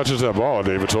as she touches that ball,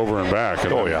 Dave, it's over and back.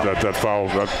 And that foul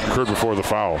that occurred before the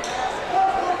foul.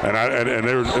 And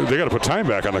they got to put time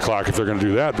back on the clock if they're going to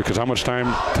do that, because how much time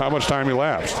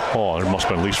elapsed? Oh, there must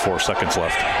have been at least 4 seconds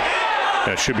left.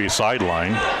 That should be a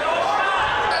sideline.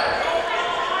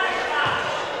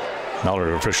 Now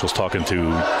the official's talking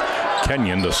to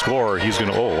Kenyon, the scorer. He's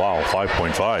going to,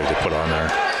 5.5 they put on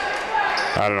there.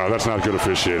 I don't know. That's not good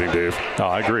officiating, Dave. No,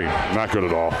 I agree. Not good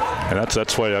at all. And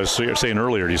that's why I was saying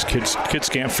earlier, these kids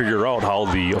can't figure out how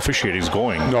the officiating is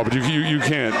going. No, but you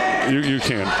can't. You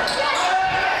can't.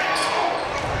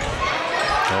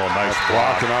 Oh, nice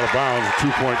block. And out of bounds,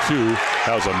 2.2.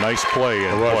 That was a nice play.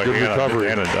 And good recovery.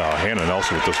 Hannah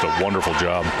Nelson with just a wonderful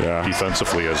job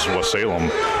defensively as West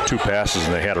Salem. 2 passes,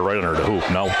 and they had it right under the hoop.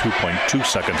 Now 2.2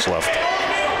 seconds left,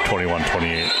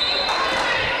 21-28.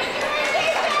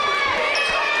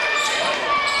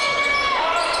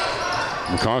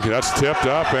 McConkey, that's tipped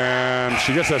up, and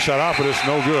she gets that shot off, but it's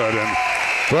no good. And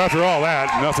after all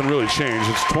that, nothing really changed.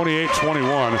 It's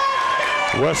 28-21.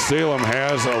 West Salem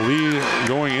has a lead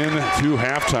going into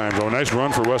halftime. So a nice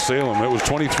run for West Salem. It was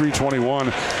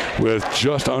 23-21 with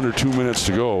just under 2 minutes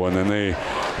to go, and then they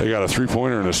got a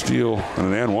three-pointer and a steal and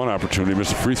an and one opportunity,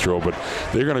 missed a free throw, but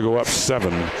they're going to go up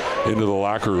 7 into the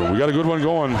locker room. We got a good one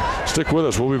going. Stick with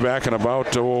us. We'll be back in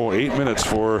about 8 minutes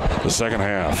for the second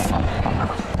half.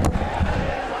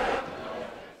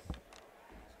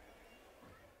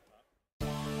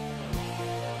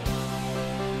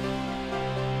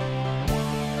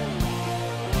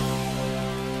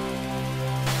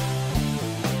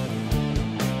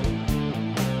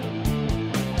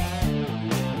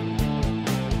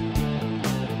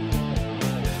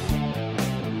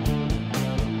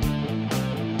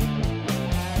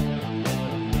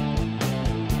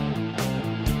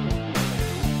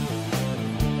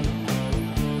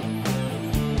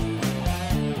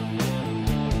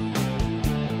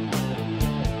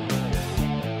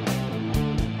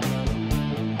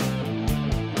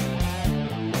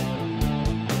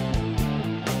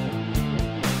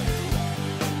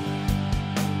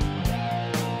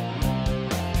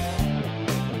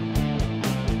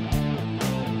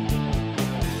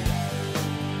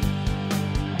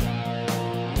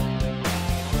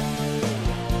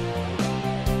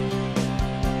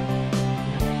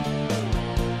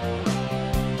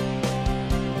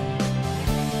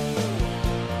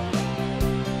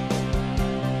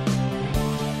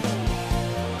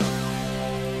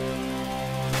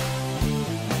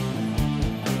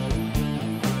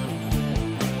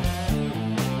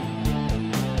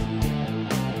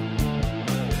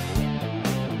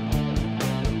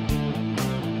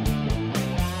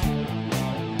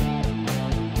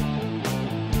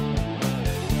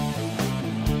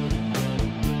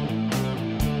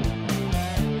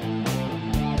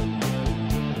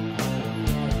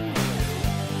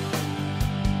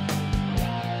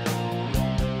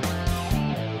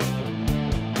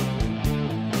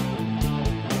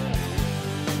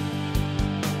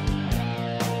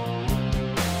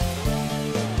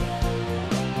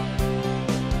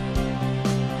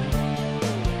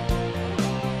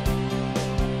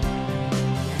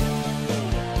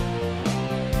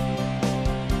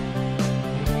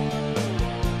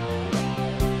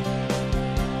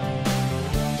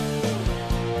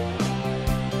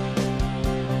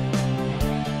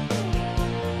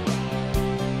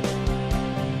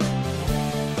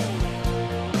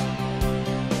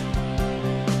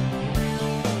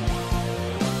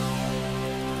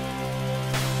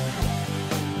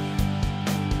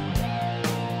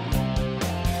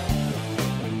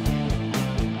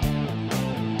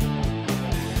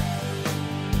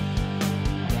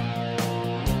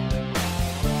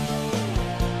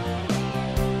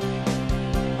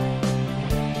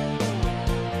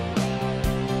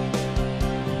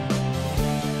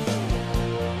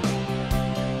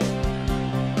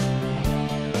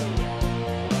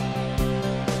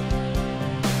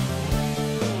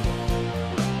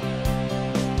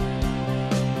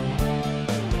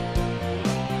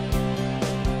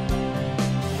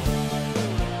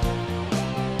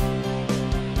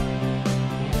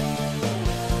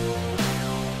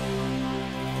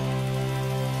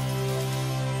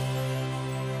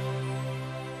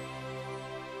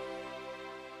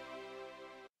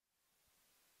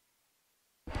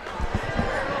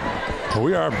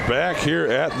 We are back here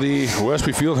at the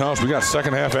Westby Fieldhouse. We got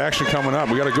second half action coming up.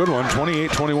 We got a good one,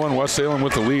 28-21, West Salem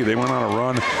with the lead. They went on a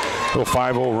run, a little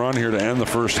 5-0 run here to end the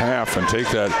first half and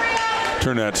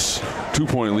turn that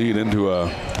 2-point lead into a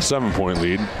 7-point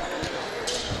lead.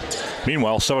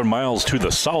 Meanwhile, 7 miles to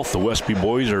the south, the Westby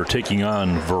boys are taking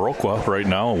on Viroqua right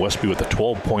now. Westby with a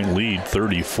 12-point lead,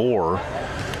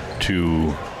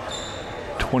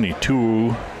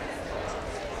 34-22.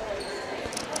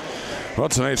 Well,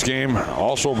 tonight's game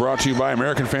also brought to you by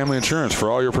American Family Insurance.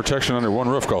 For all your protection under one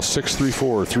roof, call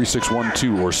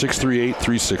 634-3612 or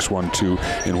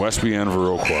 638-3612 in Westby and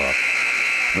Viroqua.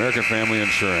 American Family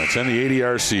Insurance and the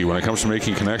ADRC. When it comes to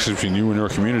making connections between you and your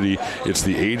community, it's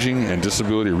the Aging and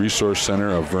Disability Resource Center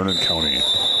of Vernon County.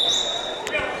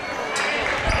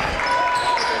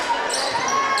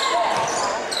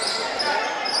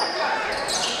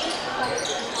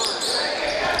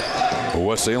 Well,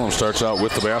 West Salem starts out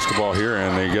with the basketball here,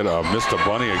 and they get missed a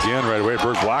bunny again right away.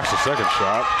 Berg blocks the second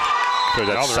shot. So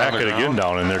that sack it again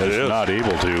down, and they're just not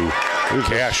able to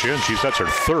cash in. That's her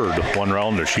third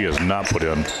one-rounder she has not put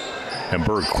in. And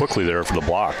Berg quickly there for the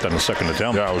block on the second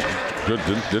attempt. Yeah, it was good.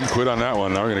 Didn't quit on that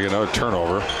one. Now we're going to get another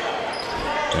turnover.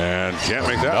 And can't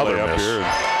make that layup here.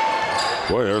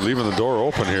 Boy, they're leaving the door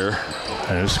open here.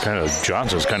 And it's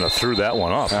Johnson's kind of threw that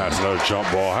one up. That's another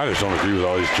jump ball. I just don't agree with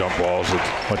all these jump balls.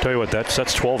 I'll tell you what,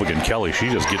 that's 12 again. Kelly, she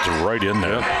just gets right in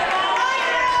there.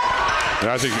 Yeah. And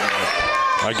I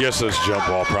guess that's jump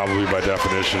ball probably by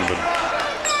definition, but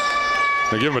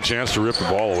they give them a chance to rip the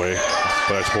ball away.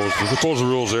 But I suppose the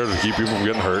rule's there to keep people from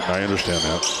getting hurt, and I understand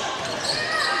that.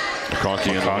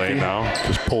 McConkey in the lane now.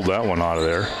 Just pulled that one out of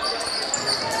there.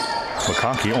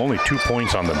 McConkey only 2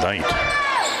 points on the night.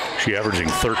 She averaging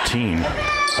 13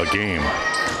 a game.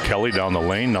 Kelly down the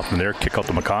lane, nothing there. Kick out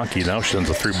to McConkey. Now she sends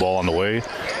a 3 ball on the way.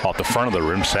 Off the front of the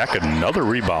rim. Sack another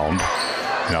rebound.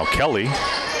 Now Kelly.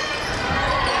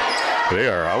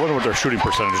 I wonder what their shooting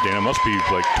percentage, Dana. It must be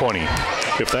like 20,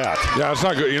 if that. Yeah, it's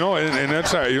not good. And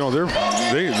that's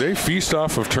they feast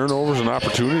off of turnovers and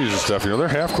opportunities and stuff. Their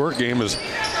half court game is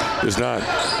not.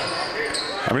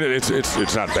 I mean, it's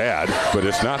not bad, but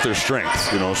it's not their strength.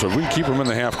 So if we keep them in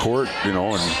the half court,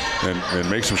 and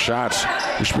make some shots,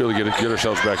 we should be able to get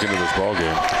ourselves back into this ball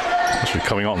game. Must be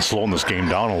coming out and slowing this game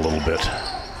down a little bit.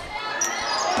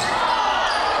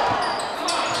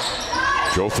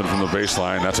 Jothan from the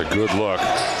baseline. That's a good look.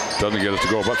 Doesn't get it to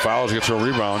go, but fouls, gets her a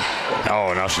rebound.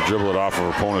 Oh, now she dribbled it off her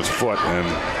opponent's foot, and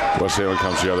West Salem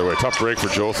comes the other way. Tough break for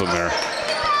Jothan there.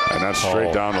 And that's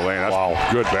straight down the lane.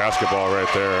 That's good basketball right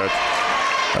there.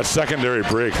 That secondary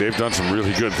break, they've done some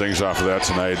really good things off of that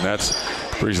tonight, and that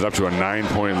brings it up to a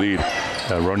 9-point lead.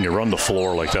 You run the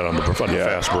floor like that on the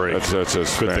fast break. That's good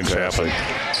fantastic. Things happen.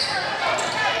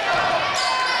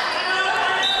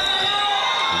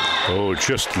 Oh,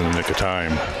 just in the nick of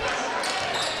time.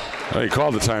 Well, he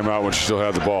called the timeout when she still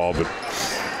had the ball, but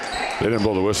they didn't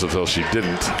blow the whistle until she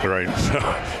didn't. Right.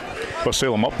 West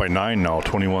Salem up by 9 now,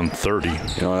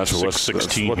 21-30. That's what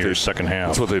 16 here, second half.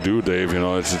 That's what they do, Dave. You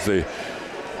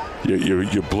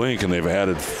blink and they've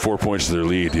added 4 points to their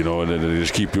lead. And they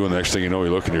just keep doing. The next thing you know, you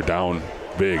look and you're down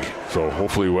big. So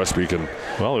hopefully Westby can.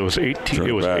 Well, it was 18.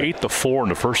 It was 8-4 in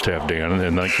the first half, Dan,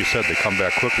 and like you said, they come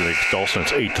back quickly. Dawson,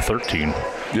 it's 8-13.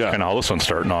 Yeah. And how this one's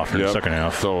starting off in the second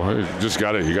half. So you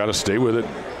got to stay with it.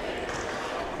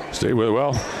 Stay with it.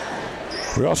 Well,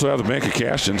 we also have the Bank of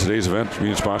Cash in today's event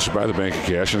being sponsored by the Bank of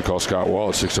Cash. And call Scott Wall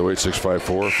at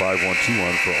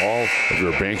 608-654-5121 for all of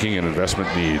your banking and investment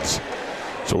needs.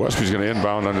 So Westby's going to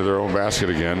inbound under their own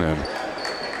basket again, and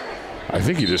I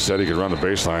think he just said he could run the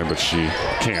baseline, but she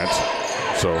can't.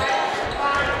 So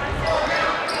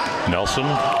Nelson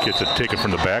gets it taken from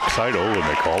the backside. Oh, and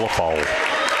they call a foul.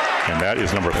 And that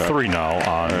is number 3 now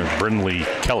on Brindley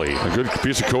Kelly. A good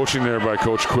piece of coaching there by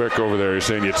Coach Quick over there. He's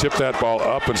saying you tip that ball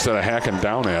up instead of hacking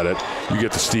down at it, you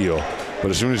get the steal. But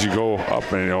as soon as you go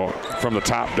up and from the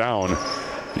top down,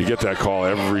 you get that call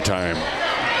every time.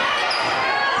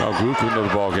 Now Gluck into the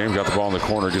ball game, got the ball in the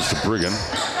corner, gets to Briggan.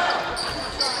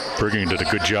 Briggan did a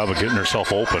good job of getting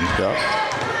herself open. Yeah.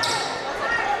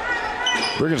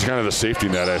 Briggan's kind of the safety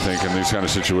net, I think, in these kind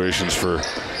of situations for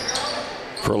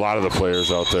a lot of the players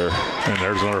out there. And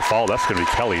there's another foul. That's going to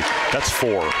be Kelly. That's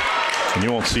 4. And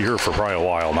you won't see her for probably a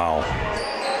while now.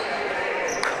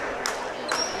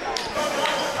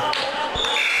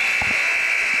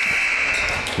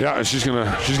 Yeah, and she's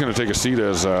gonna take a seat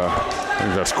as I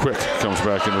think that's Quick comes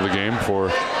back into the game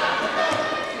for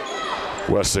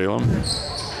West Salem.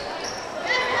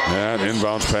 And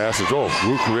inbounds pass. Luke will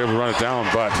be able to run it down,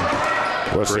 but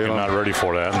West Salem not ready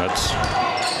for that, and that's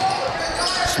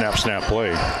snap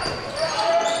play.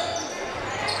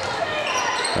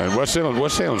 And West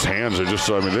Salem's hands are just,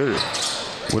 I mean,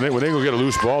 when they go get a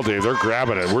loose ball, Dave, they're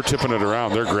grabbing it. We're tipping it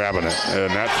around. They're grabbing it.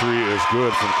 And that three is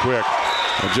good from Quick.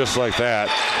 And just like that,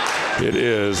 it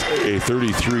is a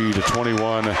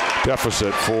 33-21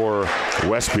 deficit for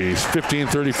Westby.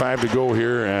 15:35 to go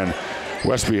here, and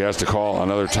Westby has to call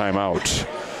another timeout.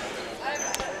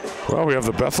 Well, we have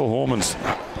the Bethel Home and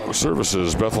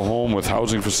Services. Bethel Home with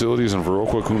housing facilities in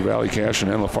Viroqua, Coon Valley, Cashin,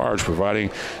 and Lafarge, providing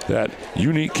that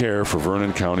unique care for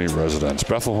Vernon County residents.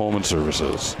 Bethel Home and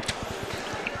Services.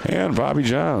 And Bobby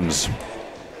John's.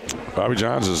 Bobby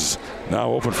John's is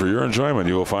now open for your enjoyment.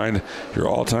 You will find your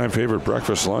all-time favorite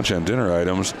breakfast, lunch, and dinner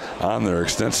items on their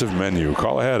extensive menu.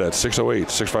 Call ahead at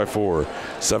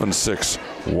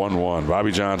 608-654-7611.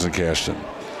 Bobby John's in Cashton.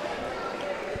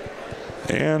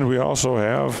 And we also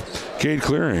have Cade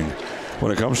Clearing.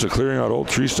 When it comes to clearing out old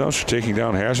tree stumps or taking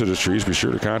down hazardous trees, be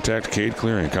sure to contact Cade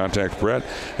Clearing. Contact Brett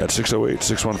at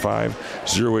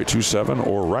 608-615-0827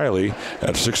 or Riley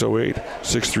at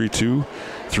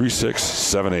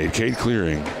 608-632-3678. Cade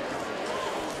Clearing.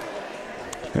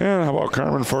 And how about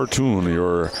Carmen Fortune,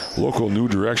 your local New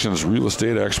Directions real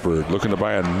estate expert, looking to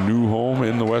buy a new home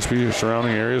in the Westby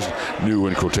surrounding areas, new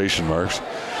in quotation marks.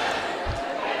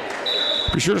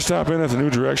 Be sure to stop in at the New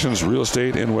Directions Real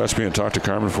Estate in Westby and talk to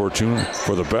Carmen Fortune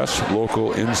for the best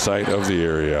local insight of the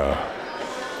area.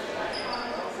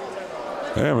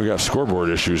 And we got scoreboard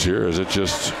issues here as it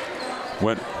just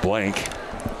went blank.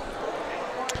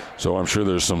 So I'm sure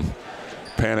there's some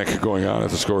panic going on at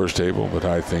the scorer's table, but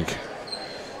I think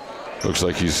looks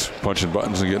like he's punching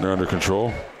buttons and getting her under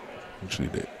control. Which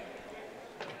need to.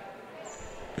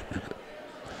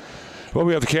 Well,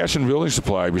 we have the Cashin Building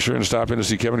Supply. Be sure to stop in to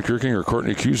see Kevin Kirking or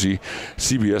Courtney Cusey,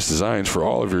 CBS Designs, for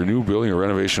all of your new building or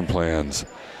renovation plans.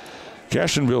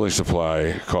 Cashin Building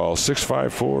Supply. Call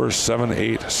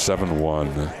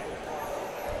 654-7871.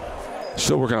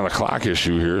 Still working on a clock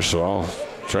issue here, so I'll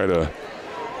try to.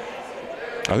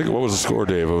 I think, what was the score,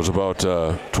 Dave? It was about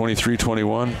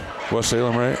 23-21, West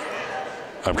Salem, right?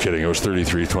 I'm kidding. It was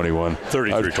 33-21.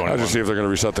 33-21. I'll just see if they're going to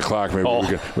reset the clock.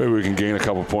 Maybe we can gain a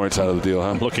couple points out of the deal,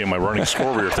 huh? I'm looking at my running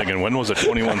score here thinking, when was it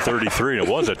 21-33? It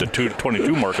was at the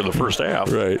 2:22 mark of the first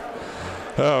half. Right.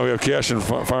 Oh, we have Cashin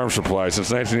Farm Supply.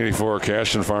 Since 1984,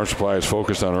 Cashin Farm Supply is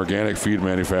focused on organic feed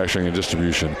manufacturing and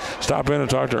distribution. Stop in and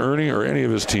talk to Ernie or any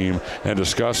of his team and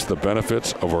discuss the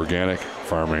benefits of organic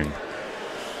farming.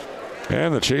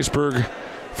 And the Chaseburg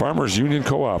Farmers Union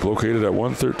Co-op, located at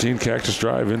 113 Cactus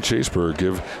Drive in Chaseburg.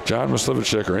 Give John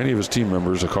Maslivicek or any of his team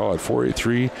members a call at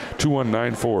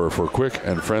 483-2194 for quick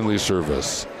and friendly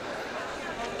service.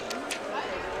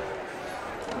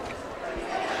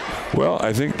 Well,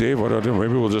 I think, Dave, what I'll do,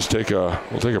 maybe we'll just take a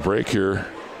break here.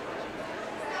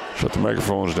 Shut the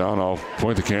microphones down. I'll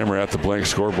point the camera at the blank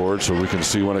scoreboard so we can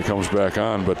see when it comes back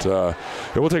on. But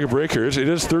we'll take a break here. It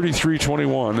is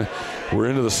 33-21. We're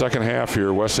into the second half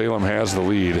here. West Salem has the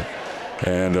lead.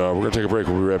 And we're going to take a break.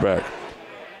 We'll be right back.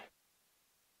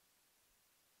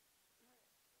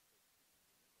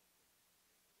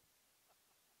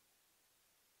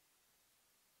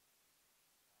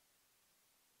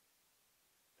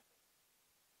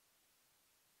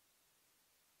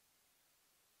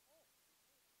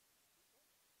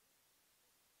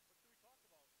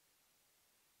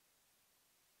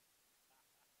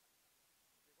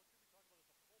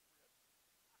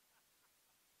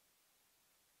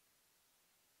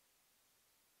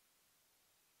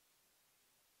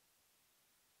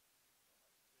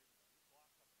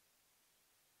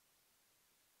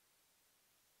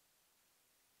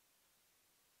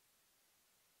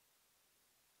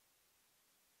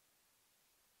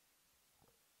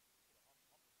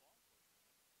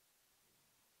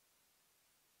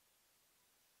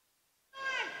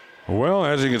 Well,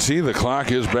 as you can see, the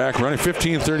clock is back running.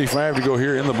 15:35 to go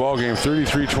here in the ballgame.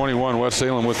 33-21, West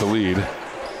Salem with the lead.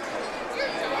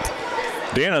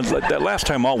 Dan, that last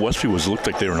time out, Westby looked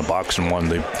like they were in a box and one.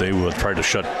 They would try to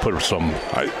put some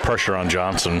pressure on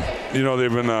Johnson. You know, they've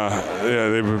been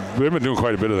doing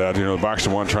quite a bit of that. You know, box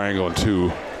and one, triangle and two,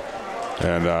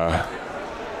 and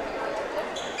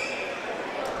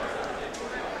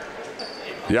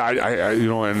yeah,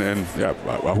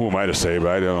 who am I to say? But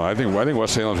I don't know. I think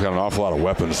West Salem's got an awful lot of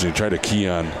weapons. You try to key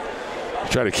on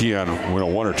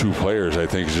one or two players. I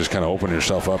think is just kind of opening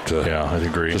yourself up to I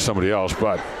agree to somebody else.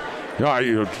 But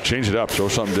change it up, throw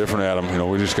something different at them.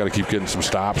 We just got to keep getting some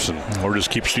stops or just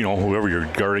keep whoever you're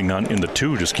guarding on in the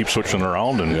two, just keep switching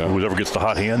around and whoever gets the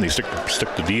hot hand, they stick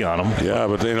the D on them. Yeah,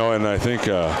 but and I think.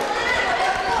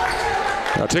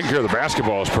 Now, taking care of the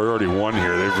basketball is priority one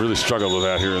here. They've really struggled with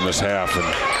that here in this half.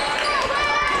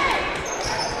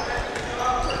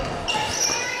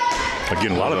 And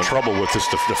Again, a lot of trouble with this,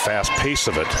 the fast pace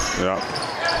of it. Yeah.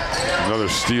 Another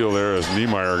steal there as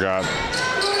Niemeyer got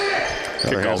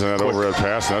their hands on that overhead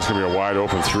pass, and that's going to be a wide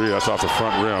open three. That's off the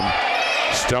front rim.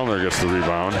 Stelner gets the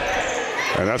rebound,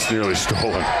 and that's nearly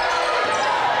stolen.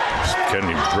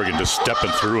 Kennedy Brigham just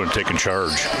stepping through and taking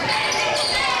charge.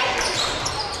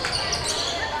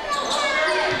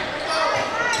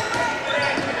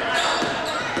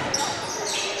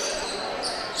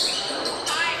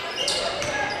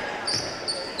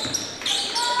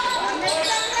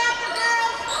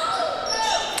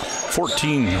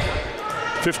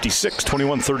 (14:56),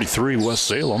 21-33 West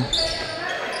Salem.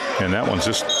 And that one's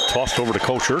just tossed over to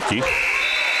Coach Erkey.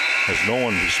 As no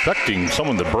one expecting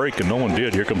someone to break, and no one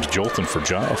did. Here comes Jothan for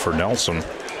Nelson.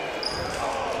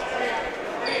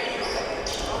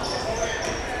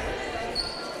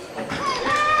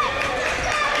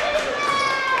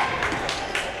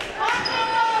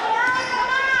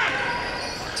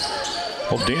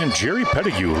 Well, Dan, Jerry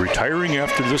Pettigrew retiring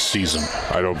after this season.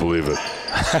 I don't believe it.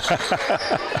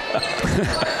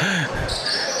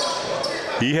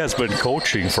 He has been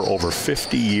coaching for over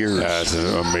 50 years. That's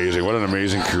amazing. What an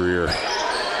amazing career.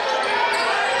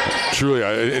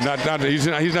 Truly, he's not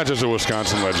just a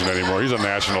Wisconsin legend anymore. He's a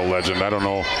national legend. I don't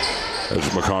know as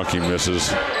McConkey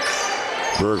misses.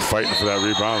 Berg fighting for that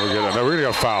rebound. We're going to get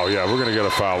a foul. Yeah, we're going to get a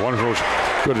foul. One coach,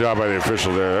 good job by the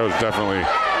official there. That was definitely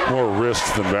more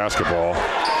wrist than basketball.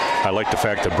 I like the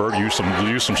fact that Berg used some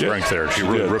strength there. She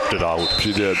really ripped it out.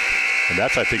 She did. And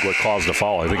that's, I think, what caused the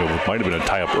foul. I think it might have been a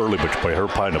tie-up early, but by her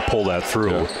trying to pull that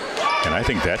through. Yeah. And I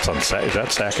think that's on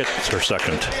Sackett. It's her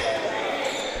second.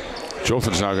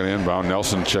 Jothan's now going to inbound.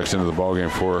 Nelson checks into the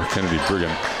ballgame for Kennedy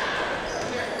Brigham.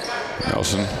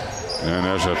 Nelson. And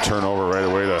there's a turnover right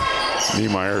away to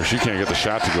Niemeyer. She can't get the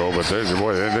shot to go, but they're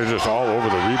just all over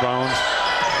the rebounds.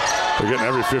 They're getting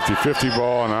every 50-50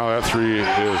 ball, and now that three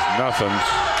is nothing.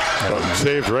 But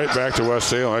saved right back to West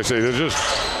Salem. I say they're just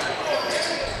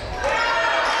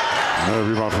another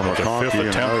rebound from McConkey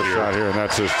and another shot here, and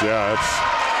that's just,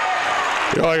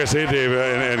 like I say, Dave,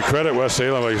 and credit West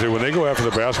Salem. Like I say, when they go after the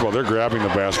basketball, they're grabbing the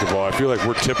basketball. I feel like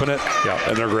we're tipping it,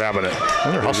 and they're grabbing it.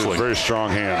 And they're hustling. Very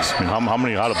strong hands. I mean, how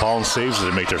many out-of-bounds saves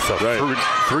did they make there?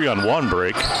 Three-on-one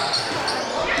break.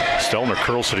 Stelner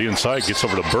curls to the inside, gets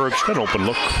over to Berg. She's got an open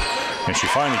look, and she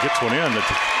finally gets one in.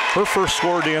 Her first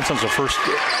score dance on the first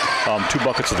 2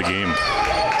 buckets of the game.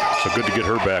 So good to get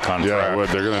her back on track. Yeah,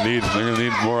 they're going to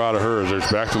need more out of her. There's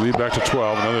back to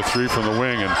 12. Another three from the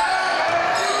wing, and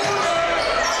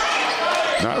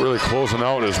not really closing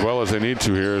out as well as they need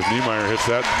to here as Niemeyer hits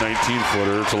that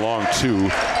 19-footer. It's a long 2,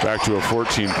 back to a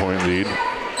 14-point lead.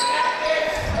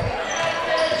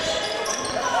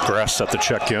 Grass set the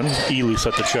check in. Ely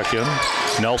set the check in.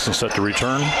 Nelson set to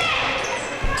return.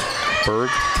 Berg,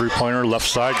 three-pointer, left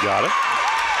side, got it.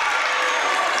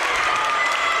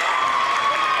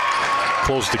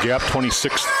 Closed the gap,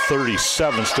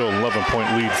 26-37, still an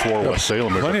 11-point lead for West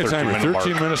Salem. Plenty of time,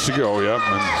 13 minutes to go,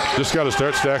 and just got to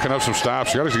start stacking up some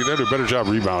stops. You got to do a better job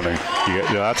rebounding. Yeah,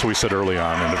 that's what we said early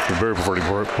on, and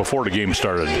before the game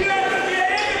started,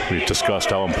 we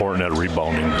discussed how important that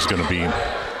rebounding is going to be.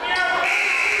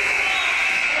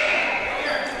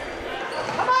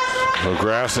 So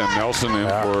Grass and Nelson in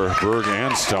for Berg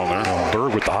and Stelner.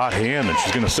 Berg with the hot hand, and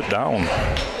she's going to sit down.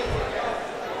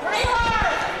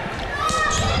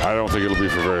 I don't think it'll be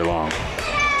for very long.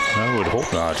 I would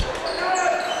hope not.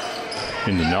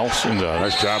 Into Nelson.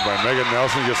 Nice job by Megan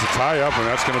Nelson. Gets the tie-up, and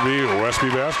that's going to be Westby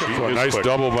basketball. A nice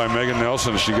double by Megan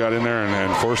Nelson. She got in there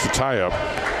and forced the tie-up.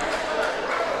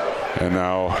 And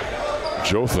now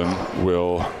Jothan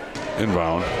will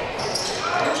inbound.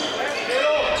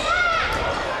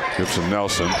 Gibson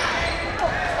Nelson.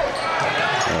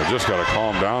 Just got to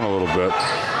calm down a little bit.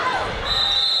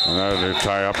 And that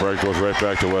tie up goes right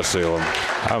back to West Salem.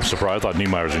 I was surprised. I thought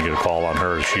Niemeyer was going to get a call on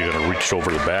her. She's going to reach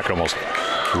over the back, almost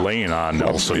laying on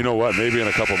Nelson. You know what? Maybe in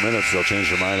a couple minutes they'll change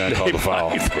their mind and call the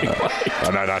foul.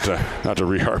 Not to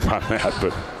re-harp on that,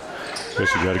 but I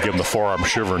guess you got to give them the forearm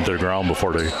shivering to the ground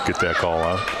before they get that call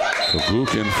on. So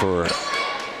Gluck in for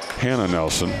Hannah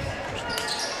Nelson.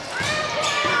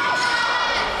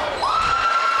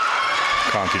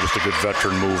 Conti, just a good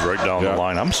veteran move right down the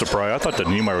line. I'm surprised. I thought that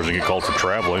Niemeyer was going to get called for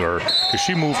traveling, or because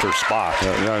she moved her spot.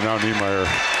 Yeah, now Niemeyer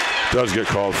does get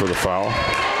called for the foul.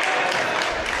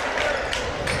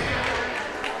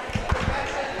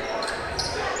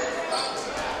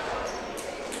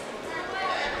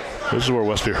 This is where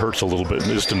Westby hurts a little bit,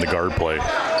 just in the guard play.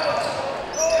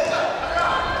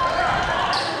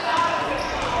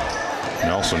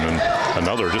 Nelson, and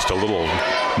another, just a little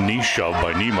knee shove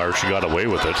by Niemeyer. She got away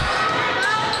with it.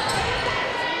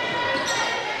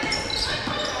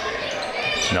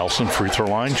 Nelson, free throw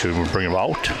line, should bring him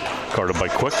out. Guarded by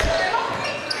Quick.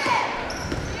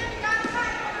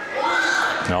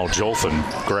 Now Jothan,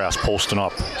 grass posting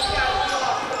up.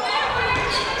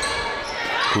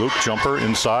 Luke jumper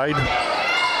inside.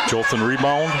 Jothan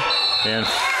rebound and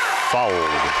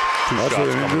fouled. That's what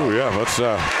they need to do. Yeah,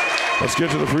 let's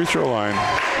get to the free throw line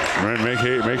and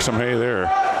make some hay there.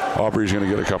 Aubrey's going to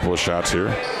get a couple of shots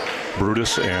here.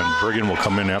 Brutus and Brigham will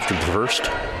come in after the first.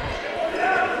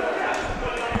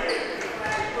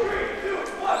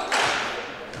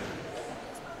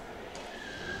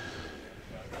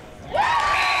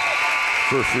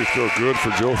 First free throw good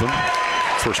for Jothan.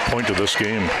 First point of this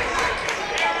game.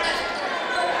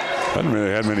 Hadn't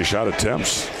really had many shot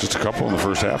attempts. Just a couple in the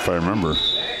first half, I remember.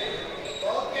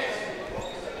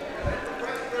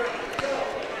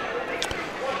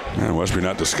 And Westby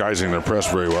not disguising their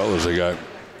press very well as they got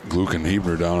Gluck and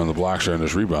Hebner down on the blocks there in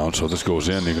this rebound. So this goes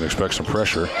in, you can expect some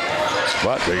pressure.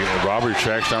 But Aubrey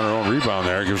tracks down her own rebound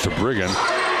there, gives to Brigham.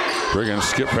 Brigham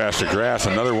skip past the grass,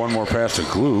 one more pass to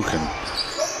Gluck, and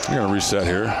they're going to reset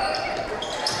here.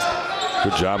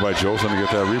 Good job by Jothan to get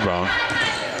that rebound.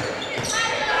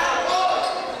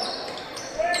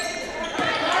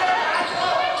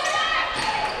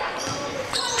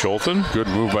 Jothan. Good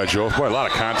move by Jothan. Boy, a lot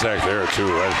of contact there, too.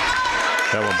 Right?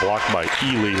 That one blocked by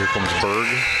Ely. Here comes Berg.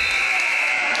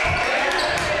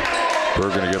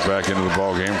 Berg going to get back into the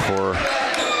ball game for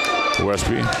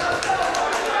Westby.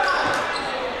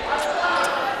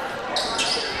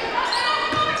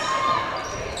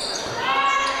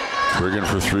 Brigham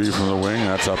for three from the wing.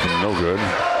 That's up and no good.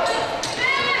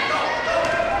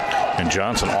 And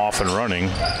Johnson off and running.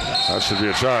 That should be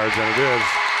a charge, and it is.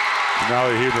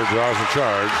 Denali Hebner draws the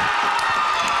charge.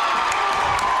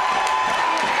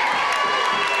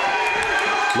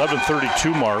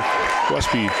 11:32 mark.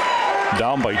 Westby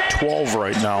down by 12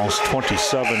 right now. It's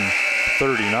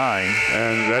 27-39.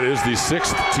 And that is the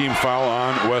 6th team foul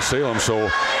on West Salem.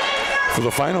 So for the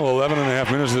final 11 and a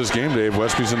half minutes of this game, Dave,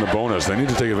 Westby's in the bonus. They need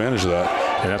to take advantage of that.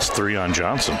 And that's 3 on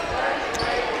Johnson.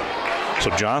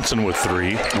 So Johnson with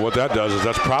 3. And what that does is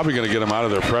that's probably going to get them out of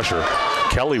their pressure.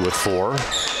 Kelly with 4.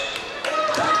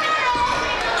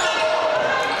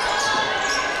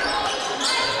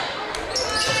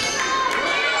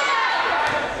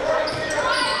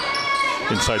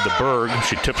 Inside the Berg,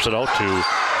 she tips it out to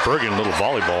Bergen, a little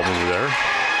volleyball move there.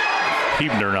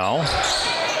 Hebner now,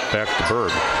 back to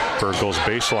Berg. Berg goes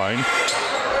baseline,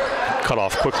 cut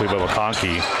off quickly by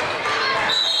McConkey.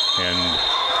 And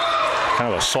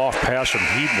kind of a soft pass from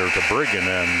Hebner to Bergen,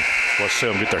 and West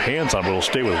Salem get their hands on it, but it'll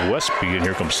stay with Westby, and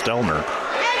here comes Stelner.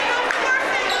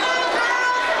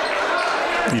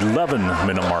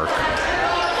 11-minute mark.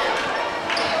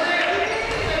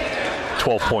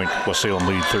 12-point West Salem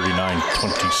lead,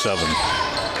 39-27.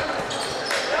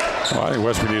 Well, I think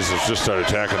Westby needs to just start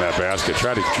attacking that basket.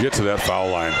 Try to get to that foul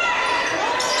line.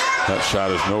 That shot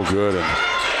is no good, and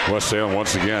West Salem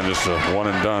once again just a one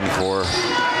and done for.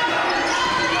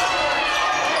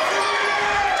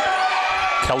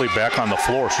 Kelly back on the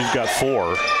floor. She's got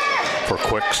 4 for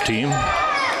Quick's team.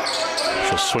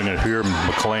 She'll swing it here.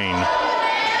 McLean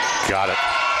got it.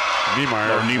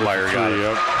 Niemeyer got it.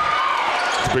 Yep.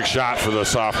 It's a big shot for the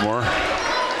sophomore.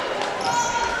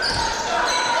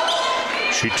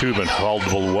 She too been held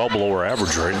well below her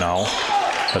average right now.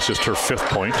 That's just her 5th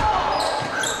point.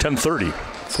 10:30,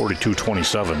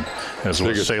 42-27. As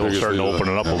West Salem starting to open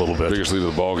it up a little bit. Biggest lead of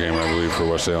the ball game, I believe, for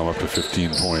West Salem, up to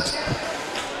 15 points.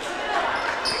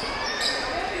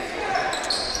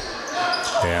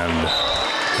 And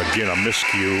again, a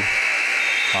miscue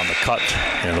on the cut,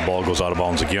 and the ball goes out of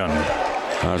bounds again.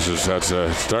 That's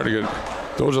starting to get.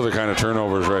 Those are the kind of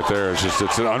turnovers right there.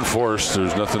 It's unforced.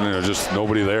 There's nothing, just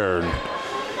nobody there. And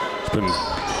it's been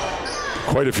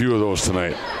quite a few of those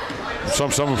tonight. Some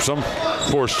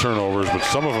forced turnovers, but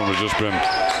some of them have just been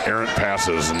errant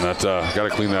passes, and that got to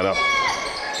clean that up.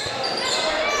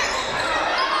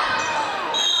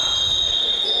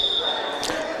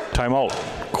 Timeout.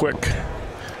 Quick.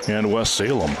 And West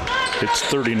Salem. It's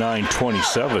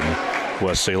 39-27.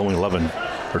 West Salem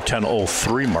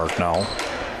 10:03 mark now.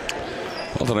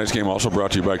 Well, tonight's game also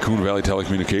brought to you by Coon Valley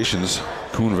Telecommunications.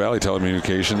 Coon Valley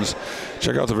Telecommunications.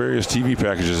 Check out the various TV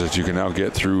packages that you can now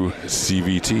get through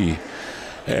CVT.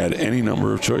 Add any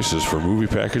number of choices for movie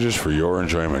packages for your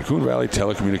enjoyment. Coon Valley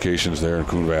Telecommunications there in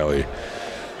Coon Valley.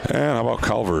 And how about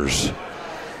Culver's?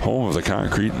 Home of the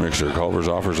concrete mixer. Culver's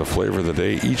offers a flavor of the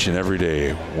day each and every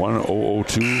day.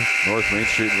 1002 North Main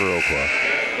Street in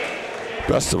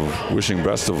Viroqua. Wishing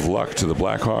best of luck to the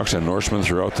Blackhawks and Norsemen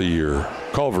throughout the year.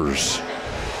 Culver's.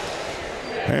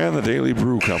 And the Daily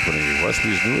Brew Company,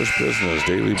 Westby's newest business,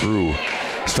 Daily Brew.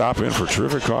 Stop in for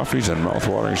terrific coffees and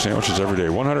mouth-watering sandwiches every day.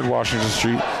 100 Washington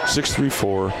Street,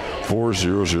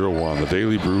 634-4001, the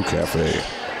Daily Brew Cafe.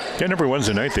 And every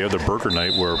Wednesday night they have their burger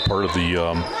night where part of the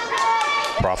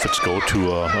profits go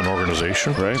to an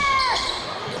organization. Right.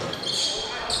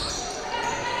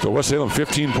 So West Salem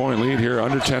 15-point lead here,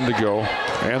 under 10 to go,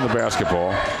 and the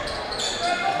basketball.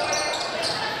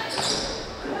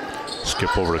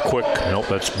 Skip over to Quick. Nope,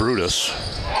 that's Brutus.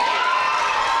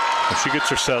 If she gets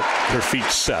her feet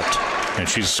set, and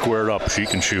she's squared up, she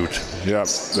can shoot. Yep,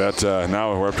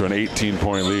 now we're up to an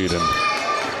 18-point lead, and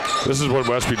this is what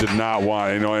Westby did not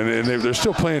want, and they're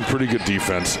still playing pretty good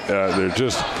defense. They're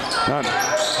just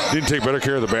didn't take better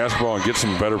care of the basketball and get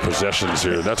some better possessions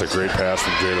here. That's a great pass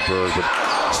from Jada Berg, but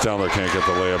Stelner can't get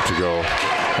the layup to go.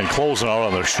 And closing out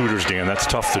on their shooters, Dan, that's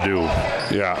tough to do.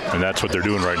 Yeah. And that's what they're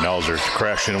doing right now is they're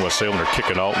crashing in West Salem. They're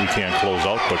kicking out. We can't close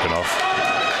out quick enough.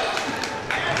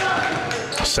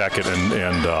 Sackett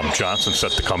and Johnson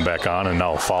set to come back on, and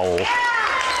now a foul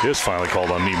is finally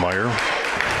called on Niemeyer.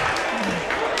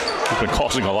 He's been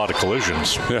causing a lot of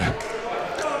collisions. Yeah.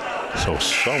 So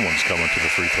someone's coming to the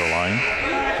free throw line.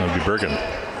 That'll be Bergen.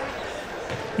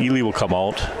 Ely will come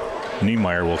out.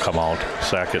 Niemeyer will come out.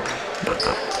 Sackett,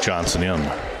 Johnson in.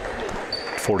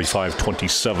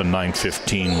 45-27,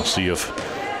 9:15. We'll see if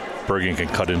Bergen can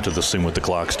cut into this thing with the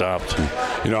clock stopped.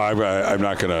 I'm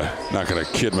not gonna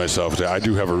kid myself. I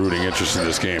do have a rooting interest in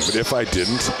this game, but if I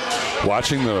didn't,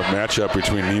 watching the matchup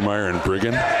between Niemeyer and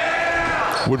Bergen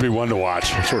would be one to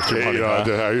watch. They're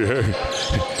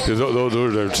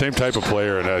the same type of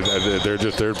player, and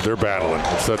they're battling.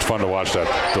 That's fun to watch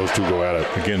those two go at it.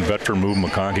 Again, veteran move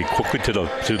McConkey quickly to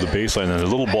the baseline, and a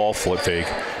little ball flip fake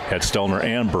had Stelner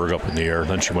and Berg up in the air.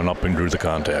 Then she went up and drew the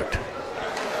contact.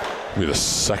 It'll be the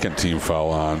second team foul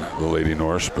on the Lady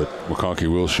Norse, but McConkey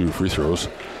will shoot free throws,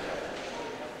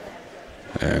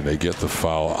 and they get the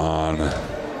foul on.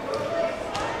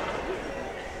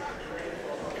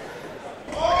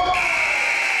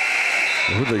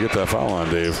 Who did they get that foul on,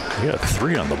 Dave? We got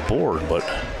 3 on the board, but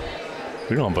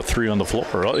we don't have a 3 on the floor.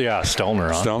 Oh, yeah,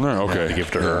 Stelner. Huh? Stelner? Okay. Yeah, they give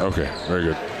it to her. Okay, very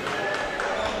good.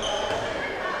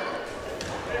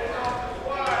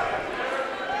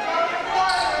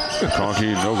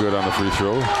 Conkey, no good on the free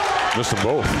throw. Missed them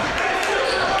both.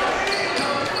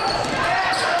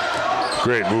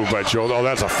 Great move by Joe. Oh,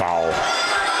 that's a foul.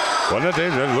 Wasn't it,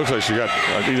 Dave? It looks like she got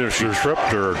either she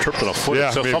tripped or tripped on a foot. Yeah,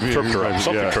 Something tripped her up.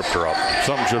 Something tripped her up.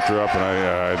 Something tripped her up,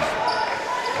 and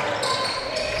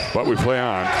but we play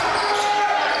on.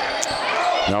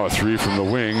 Now a 3 from the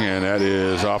wing, and that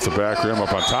is off the back rim,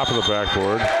 up on top of the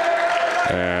backboard,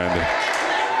 and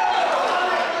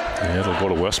it'll go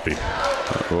to Westby.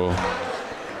 Well,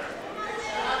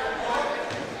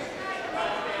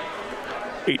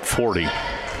 8:40.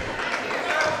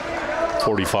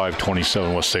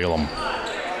 45-27 West Salem.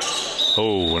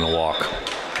 Oh, and a walk.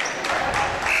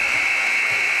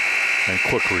 And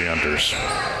Quick re-enters.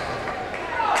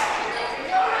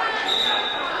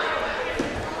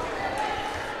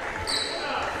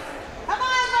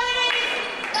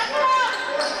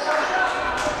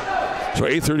 So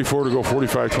 8:34 to go,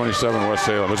 45-27 West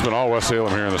Salem. It's been all West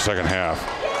Salem here in the second half.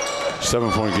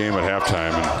 7-point game at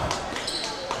halftime.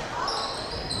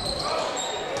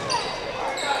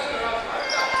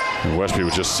 And Westby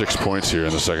with just 6 points here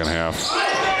in the second half.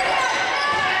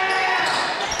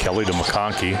 Kelly to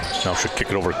McConkey. Now she'll kick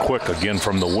it over Quick again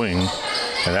from the wing.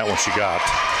 And that one she got.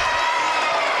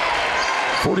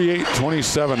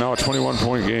 48-27, now a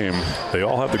 21-point game. They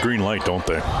all have the green light, don't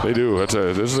they? They do.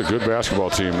 This is a good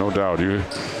basketball team, no doubt. And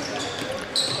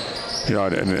we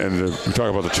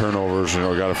talk about the turnovers.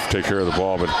 Got to take care of the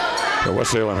ball, but West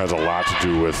Salem has a lot to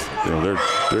do with their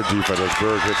defense. As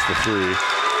Berg hits the 3,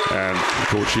 and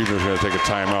Coach Evener's going to take a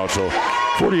timeout. So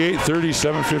 48-30,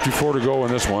 7:54 to go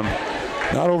in this one.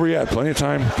 Not over yet. Plenty of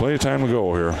time to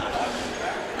go here.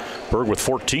 Berg with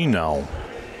 14 now.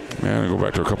 And go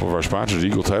back to a couple of our sponsors.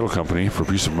 Eagle Title Company. For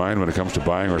peace of mind when it comes to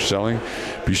buying or selling,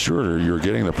 be sure you're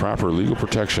getting the proper legal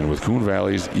protection with Coon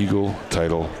Valley's Eagle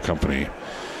Title Company.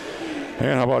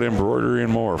 And how about embroidery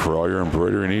and more? For all your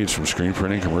embroidery needs, from screen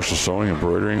printing, commercial sewing,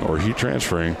 embroidering, or heat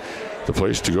transferring, the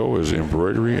place to go is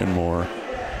Embroidery and More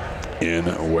in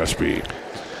Westby.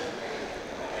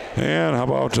 And how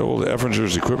about old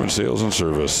Effringer's Equipment Sales and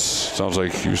Service? Sounds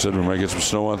like you said we might get some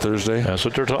snow on Thursday. That's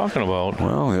what they're talking about.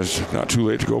 Well, it's not too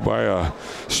late to go buy a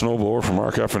snowblower from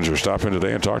Mark Effinger. Stop in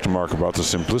today and talk to Mark about the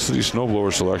Simplicity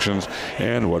snowblower selections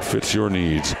and what fits your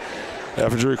needs.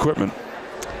 Effinger Equipment,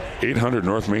 800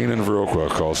 North Main in Viroqua.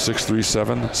 Call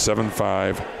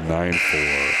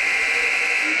 637-7594.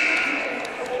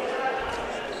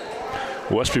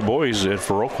 Westby boys at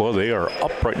Viroqua, they are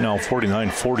up right now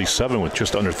 49-47 with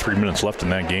just under 3 minutes left in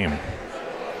that game.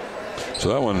 So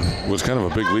that one was kind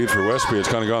of a big lead for Westby. It's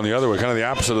kind of gone the other way, kind of the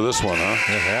opposite of this one, huh?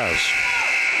 It has.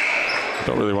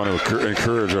 Don't really want to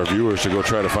encourage our viewers to go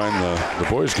try to find the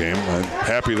boys' game. I'm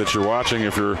happy that you're watching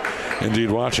if you're indeed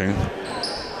watching.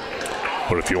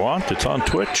 But if you want, it's on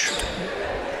Twitch.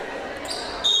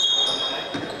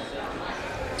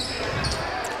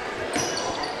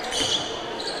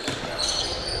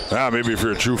 Maybe if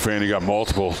you're a true fan, you got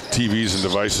multiple TVs and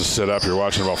devices set up. You're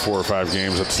watching about 4 or 5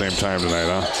 games at the same time tonight,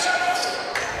 huh?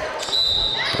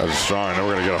 That's strong. I know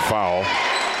we're going to get a foul.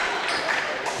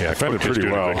 Yeah, defended pretty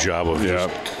well. A good job of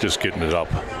just getting it up.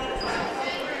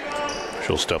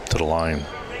 She'll step to the line.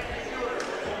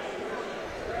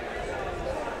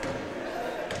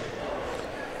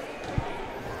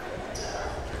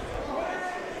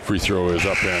 Free throw is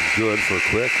up and good for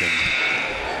Quick. And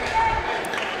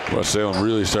West Salem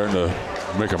really starting to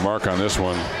make a mark on this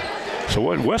one. So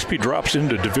when Westby drops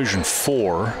into Division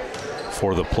 4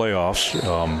 for the playoffs,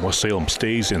 West Salem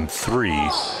stays in 3.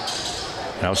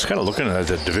 Now, I was kind of looking at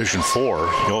the Division 4.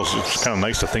 You know, it's kind of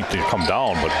nice to think they come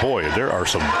down, but boy, there are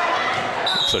some.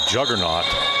 It's a juggernaut.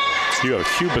 You have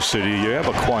Cuba City, you have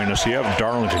Aquinas, you have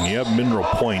Darlington, you have Mineral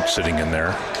Point sitting in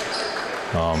there.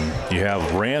 You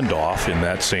have Randolph in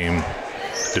that same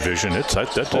division.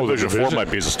 That Division 4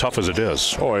 might be as tough as it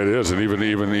is. Oh, it is, and even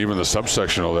the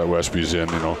subsectional that Westby's in.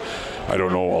 You know, I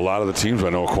don't know a lot of the teams. I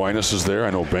know Aquinas is there. I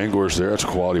know Bangor's there. It's a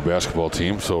quality basketball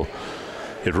team. So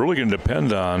it's really going to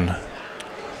depend on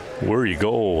where you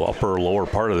go, upper or lower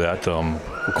part of that.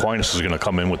 Aquinas is going to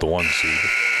come in with the 1 seed.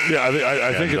 Yeah,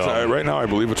 I think it's right now. I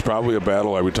believe it's probably a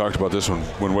battle. We talked about this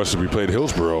when Westby played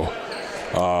Hillsboro.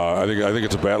 I think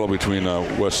it's a battle between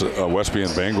Westby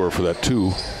and Bangor for that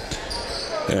 2.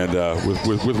 And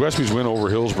with Westby's win over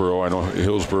Hillsboro, I know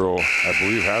Hillsboro, I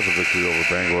believe, has a victory over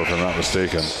Bangor, if I'm not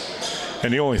mistaken.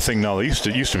 And the only thing now, it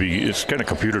used to be, it's kind of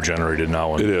computer generated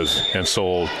now. It is. And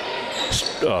so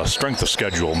strength of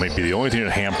schedule may be the only thing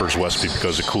that hampers Westby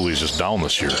because the Coulee's just down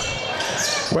this year.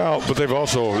 Well, but they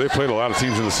played a lot of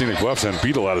teams in the Scenic Bluffs and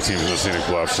beat a lot of teams in the Scenic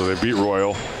Bluffs. So they beat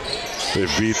Royal. They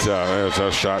beat,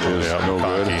 that shot is no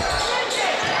good.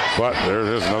 But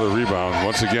there's another rebound.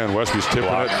 Once again, Westby's tipping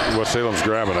it. West Salem's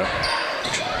grabbing it.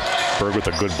 Berg with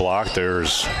a good block.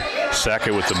 There's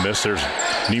Sackett with the miss. There's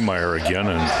Niemeyer again.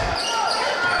 And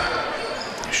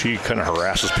she kind of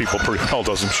harasses people pretty well,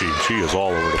 doesn't she? She is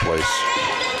all over the place.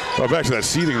 Well, back to that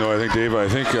seating, though, Dave, I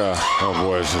think, oh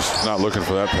boy, it's just not looking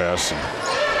for that pass.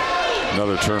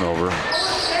 Another turnover.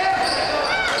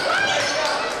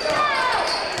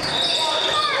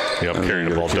 Yep, carrying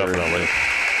the ball, definitely.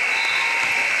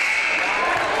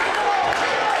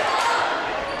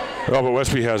 Well, but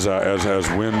Westby has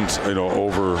wins,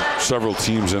 over several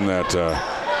teams in that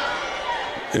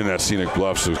Scenic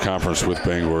Bluffs conference with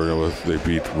Bangor. They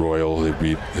beat Royal, they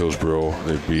beat Hillsboro,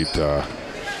 they beat.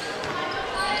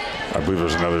 I believe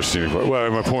there's another Scenic. Well,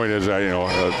 my point is, yeah,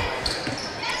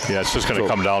 it's just going to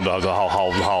come down to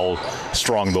how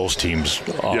strong those teams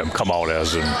come out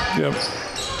as. Yep.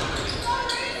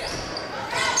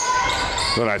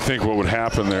 Then I think what would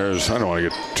happen there is, I don't want to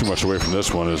get too much away from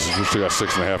this one, is we still got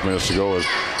 6.5 minutes to go as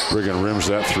Brigham rims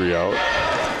that 3 out.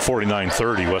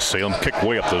 49-30, West Salem kick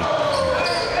way up to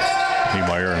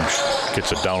Niemeyer and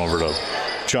gets it down over to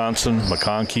Johnson,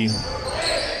 McConkey.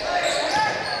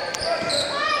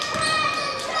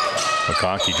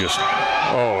 McConkey just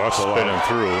spinning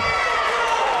through.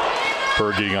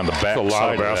 Berg getting on the back. That's a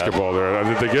lot of basketball there.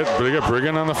 Did they get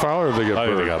Brigham on the foul, or did they get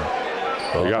Berg? They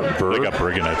got Berg. They got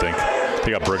Brigham, I think. They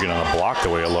got Brigham on the block the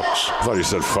way it looks. I thought you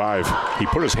said 5. He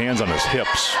put his hands on his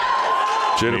hips.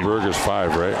 Jada Berg is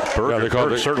 5, right?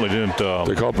 Berg certainly didn't.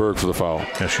 They called Berg for the foul.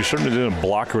 Yeah, she certainly didn't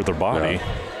block her with her body.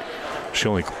 Yeah. She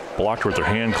only blocked her with her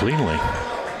hand cleanly.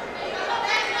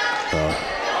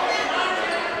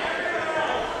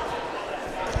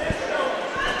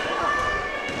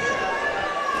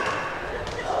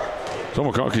 So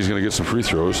McConkey's going to get some free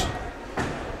throws.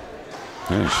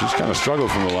 Man, she's kind of struggled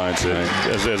from the line tonight.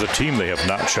 As a team, they have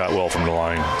not shot well from the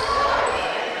line.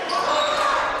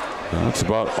 That's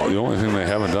about the only thing they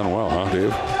haven't done well, huh,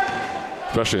 Dave?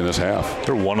 Especially in this half.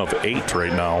 They're 1 of 8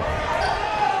 right now.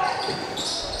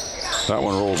 That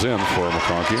one rolls in for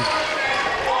McConkey.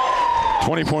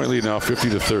 20-point lead now,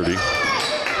 50-30.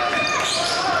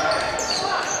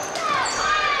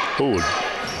 Oh,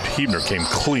 Hebner came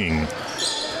clean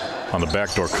on the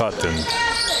backdoor cut and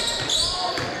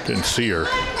didn't see her.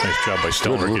 Nice job by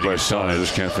Stelner. Good move by Stelner.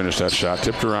 Just can't finish that shot.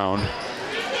 Tipped around.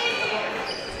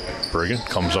 Brigham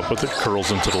comes up with it,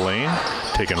 curls into the lane,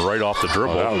 taken right off the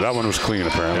dribble. That one was clean,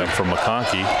 apparently. Yeah, from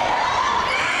McConkey.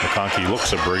 McConkey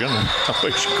looks at Brigham, and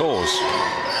away she goes.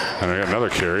 And I got another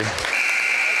carry.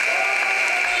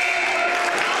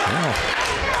 Yeah.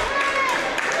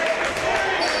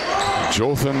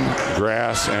 Jothan,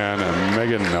 Grass, and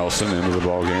Megan Nelson into the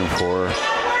ball game for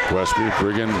Westby.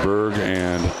 Brigham, Berg,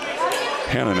 and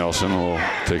Hannah Nelson will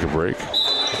take a break.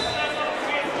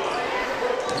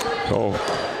 So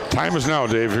time is now,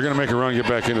 Dave. If you're going to make a run, get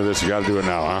back into this. You got to do it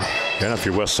now, huh? And if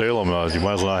you're West Salem, you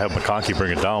might as well not have McConkey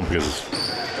bring it down because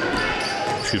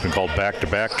she's been called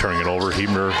back-to-back, turning it over.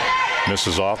 Hebner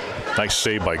misses off. Nice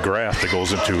save by Graff that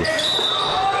goes into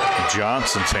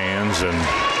Johnson's hands, and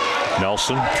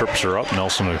Nelson trips her up.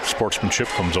 Nelson, a sportsmanship,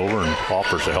 comes over and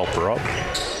offers to help her up.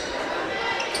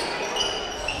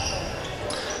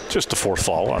 Just the fourth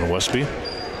foul on Westby.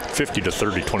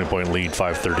 50-30, 20-point lead,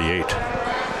 5:38.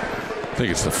 I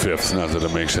think it's the fifth. Not that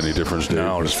it makes any difference, Dave.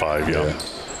 Now it's 5, yeah.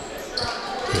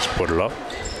 Just put it up.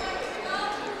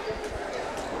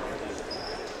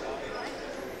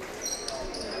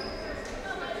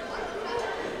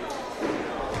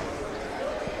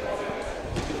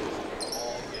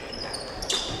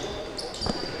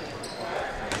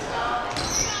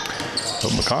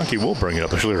 But McConkey will bring it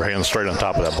up. She'll leave her hand straight on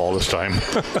top of that ball this time.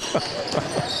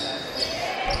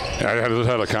 I just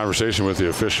had a conversation with the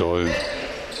official. And,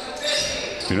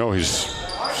 you know, he's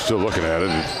still looking at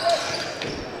it.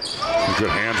 Good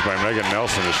hands by Megan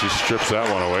Nelson as she strips that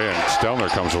one away, and Stelner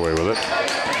comes away with it.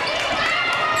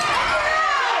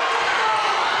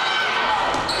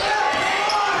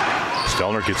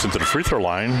 Stelner gets into the free throw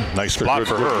line. Nice spot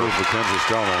for her. Good move for Kenzie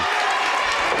Stelner.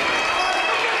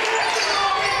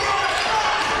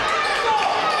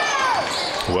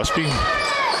 Westby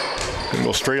gonna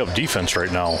go straight up defense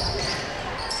right now.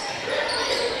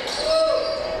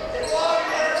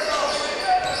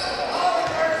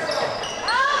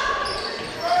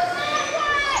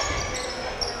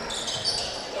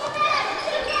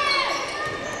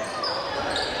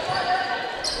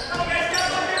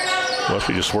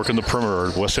 Westby just working the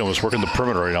perimeter. West Salem is working the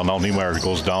perimeter right now. Now Niemeyer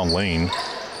goes down lane,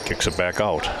 kicks it back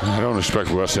out. I don't expect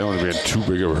West Salem to be in too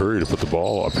big of a hurry to put the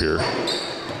ball up here.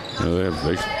 You know,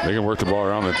 they can work the ball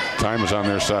around. The time is on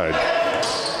their side.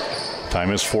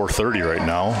 Time is 4:30 right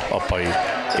now, up by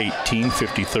 18,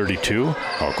 50-32.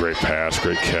 Oh, great pass,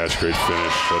 great catch, great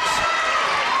finish.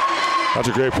 That's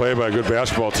a great play by a good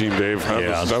basketball team, Dave.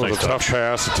 That was a tough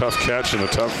pass, a tough catch, and a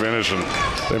tough finish, and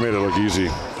they made it look easy.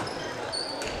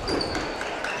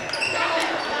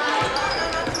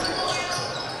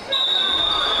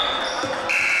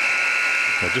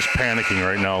 They're just panicking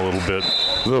right now a little bit.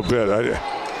 A little bit.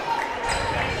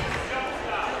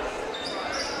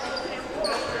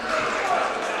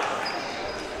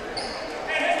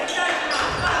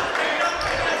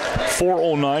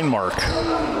 4:09 mark.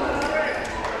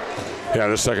 Yeah,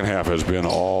 this second half has been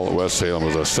all West Salem.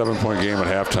 It was a 7-point game at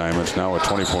halftime. It's now a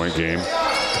 20-point game.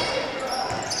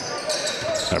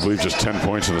 I believe just 10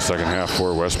 points in the second half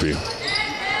for Westby.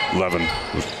 11.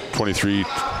 It was 23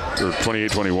 or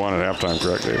 28-21 at halftime,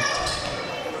 correct, Dave?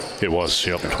 It was,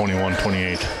 yep,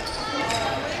 21-28.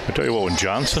 I tell you what, when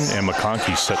Johnson and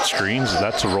McConkey set screens,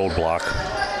 that's a roadblock.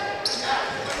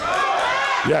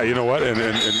 Yeah, you know what? And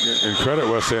credit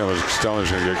West Salem, Stelner's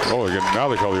going to get. Oh, again, now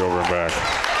they call the over and back.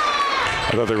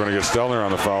 I thought they were going to get Stelner on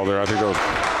the foul there. I think that was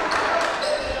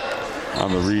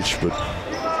on the reach, but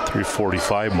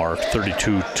 3:45 mark,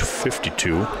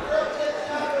 32-52.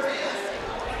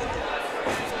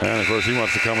 And of course, he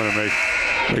wants to come in and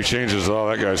make changes to all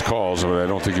that guy's calls, but I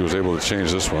don't think he was able to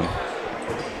change this one.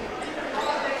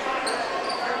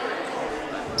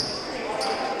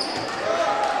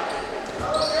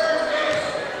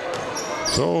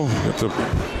 So, got the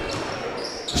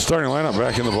starting lineup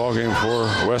back in the ball game for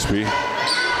Westby.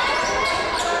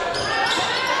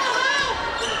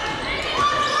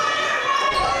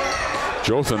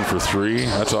 Jothan for three.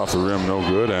 That's off the rim, no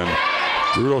good. And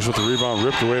Rudos with the rebound,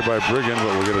 ripped away by Brigham,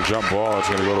 but we'll get a jump ball. It's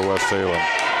going to go to West Salem.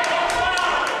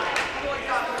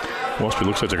 Westby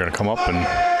looks like they're going to come up and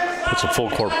put some full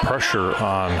court pressure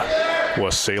on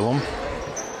West Salem.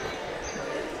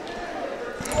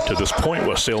 To this point,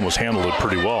 West Salem has handled it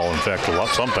pretty well. In fact,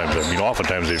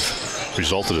 oftentimes they've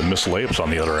resulted in missed layups on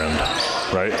the other end.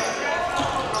 Right.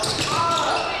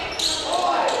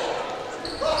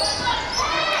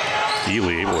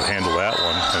 Ely able to handle that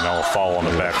one, and now a foul on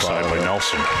the backside by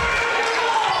Nelson.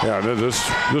 Yeah,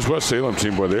 this West Salem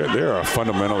team, boy, they are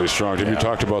fundamentally strong. You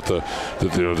talked about the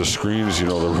screens, the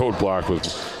roadblock with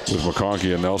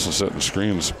McConkey and Nelson setting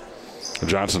screens.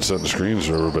 Johnson setting the screens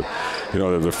over, but you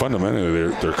know they're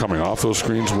fundamentally they're coming off those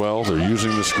screens well. They're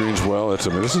using the screens well. This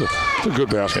is a good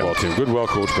basketball team, good,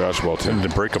 well-coached basketball team. And to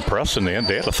break a press in the end,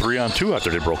 they had a 3-on-2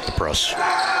 after they broke the press.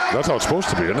 That's how it's supposed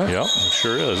to be, isn't it? Yeah, it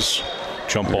sure is.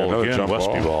 Jump ball again,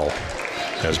 Westby ball.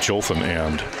 As Jolfin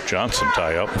and Johnson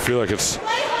tie up. I feel like it's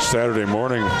Saturday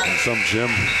morning in some gym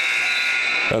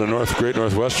at a Great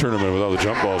Northwest tournament with all the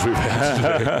jump balls we've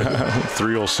had today.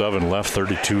 3:07 left,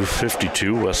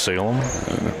 32-52, West Salem.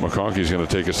 And McConkey's going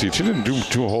to take a seat. She didn't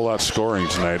do a whole lot scoring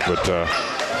tonight, but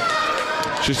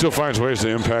she still finds ways to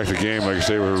impact the game, like I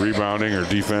say, with her rebounding, her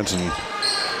defense, and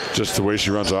just the way she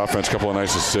runs offense. A couple of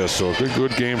nice assists. So a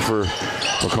good game for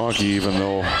McConkey, even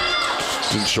though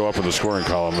she didn't show up in the scoring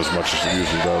column as much as she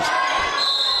usually does.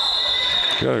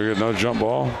 Got another jump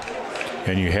ball.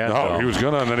 And you had he was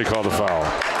gonna, and then he called a foul.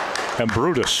 And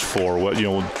Brutus for what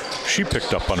she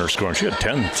picked up on her scoring. She had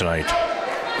 10 tonight.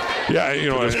 Yeah,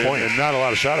 and not a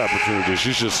lot of shot opportunities.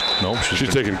 She's just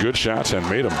she's taking good shots and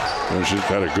made them. And she's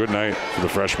had a good night for the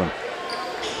freshman.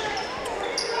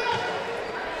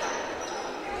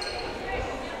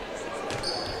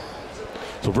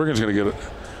 So Brigham's going to get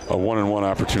a 1-and-1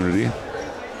 opportunity.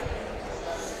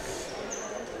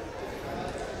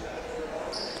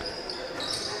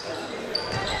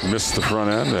 Missed the front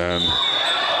end, and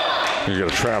you get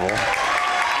a travel.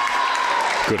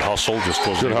 Good hustle, just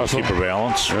goes in to keep her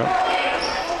balance.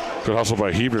 Yep. Good hustle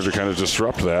by Hebner to kind of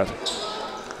disrupt that.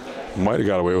 Might have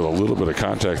got away with a little bit of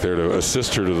contact there to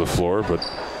assist her to the floor, but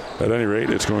at any rate,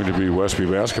 it's going to be Westby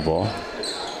basketball.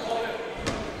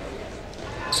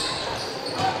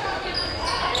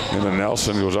 And then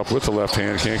Nelson goes up with the left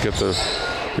hand, can't get the.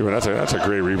 That's a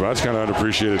great rebound. That's kind of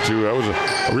unappreciated too. That was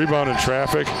a rebound in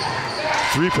traffic.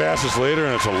 3 passes later,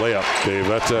 and it's a layup, Dave.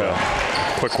 That's a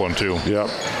quick one, too. Yep.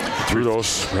 Through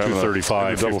those.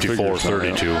 235, 54,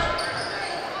 32.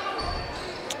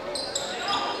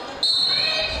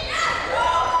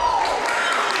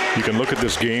 You can look at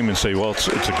this game and say, well, it's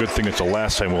a good thing it's the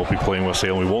last time we'll be playing West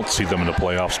Salem. We won't see them in the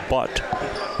playoffs. But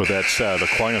with that said,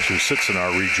 Aquinas, who sits in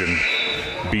our region,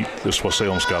 beat this West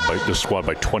Salem squad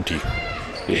by 20.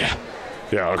 Yeah.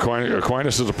 Yeah,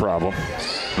 Aquinas is a problem.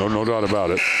 No doubt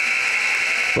about it.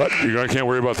 But you can't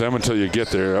worry about them until you get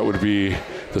there. That would be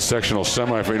the sectional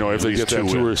semifinal. If they get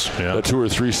that 2 or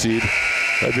 3 seed,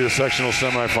 that'd be the sectional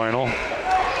semifinal.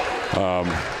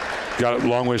 Got a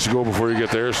long ways to go before you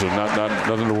get there, so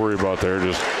nothing to worry about there.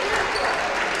 Just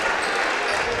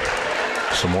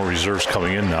some more reserves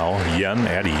coming in now.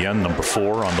 Addie Yen, number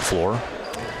 4 on the floor.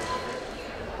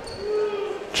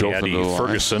 Addie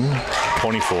Ferguson,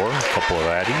 24. A couple of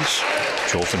Addies.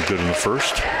 Jolfin good in the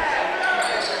first.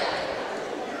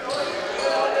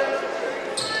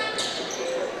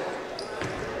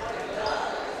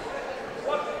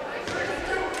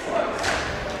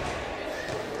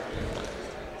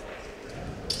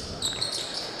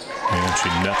 She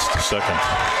nets the second.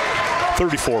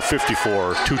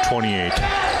 34-54, 2:28.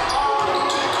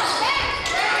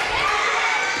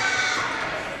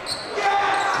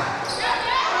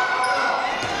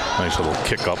 Nice little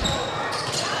kick up.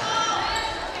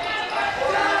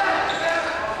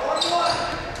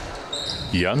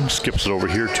 Young skips it over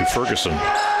here to Ferguson.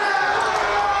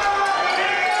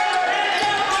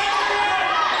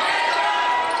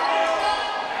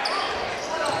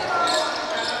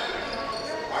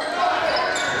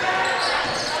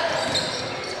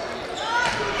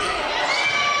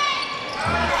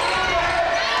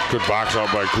 Good box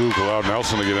out by Coulee, allowed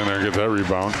Nelson to get in there and get that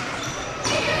rebound.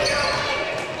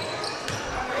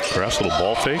 Grass little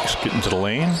ball fakes, get into the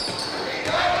lane.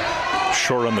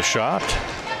 Short on the shot.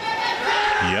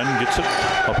 Yen gets it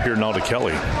up here now to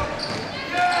Kelly. And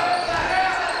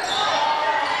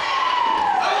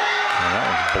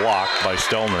that one's blocked by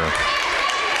Stelner.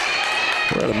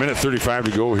 We're at 1:35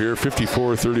 to go here.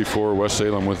 54-34, West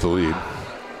Salem with the lead.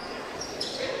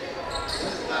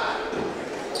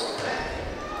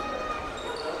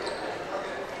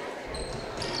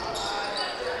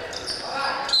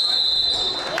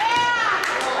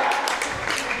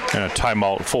 And a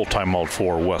timeout, full timeout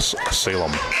for West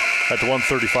Salem. At the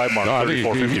 1:35 mark,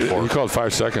 34-54. He called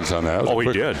 5 seconds on that.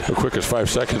 He did. The quickest 5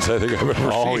 seconds I think I've ever seen.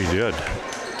 Oh, he did.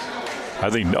 I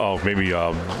think maybe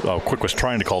Quick was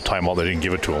trying to call timeout. They didn't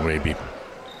give it to him, maybe.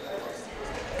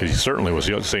 Because he certainly was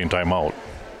saying timeout.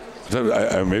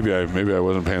 Maybe I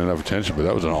wasn't paying enough attention, but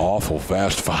that was an awful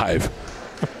fast 5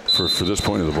 for this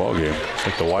point of the ball game. It's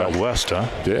like the Wild West, huh?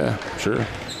 Yeah, sure.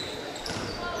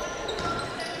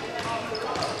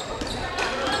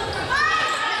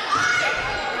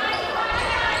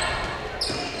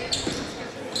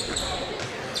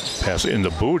 Pass in the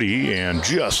booty and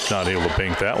just not able to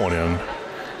bank that one in.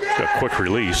 a quick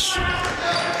release.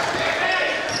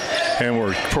 And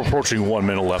we're approaching 1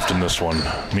 minute left in this one.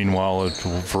 Meanwhile,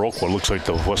 for Oakwood, it looks like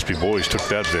the Westby boys took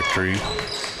that victory.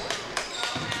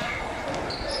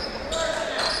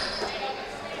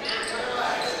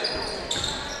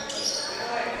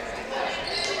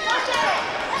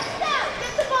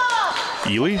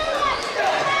 Ely.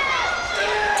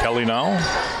 Kelly now.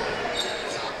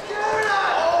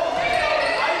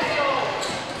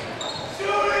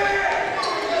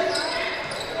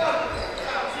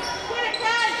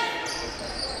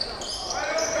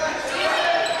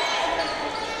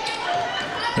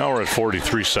 Now we're at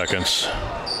 43 seconds.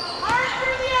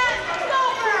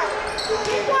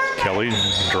 Kelly,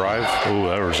 drive. Oh,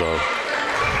 that was a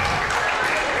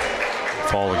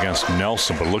fall against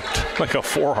Nelson, but looked like a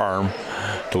forearm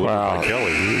delivered by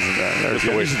Kelly.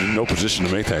 He's in no position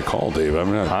to make that call, Dave. I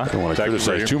mean, I don't want to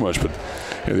criticize too much, but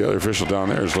the other official down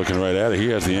there is looking right at it. He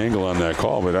has the angle on that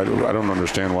call, but I don't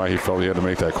understand why he felt he had to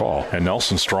make that call. And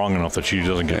Nelson's strong enough that she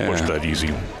doesn't get pushed that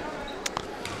easy.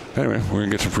 Anyway, we're going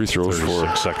to get some free throws for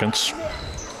 6 seconds.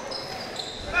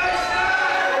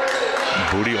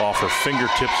 Booty off her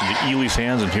fingertips into Ely's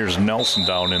hands, and here's Nelson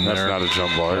down in there. That's not a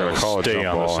jump ball. They're going to call it jump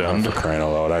ball. Stay for crying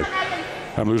out loud.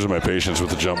 I'm losing my patience with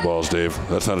the jump balls, Dave.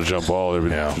 That's not a jump ball.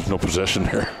 There's no possession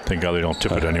there. Thank God they don't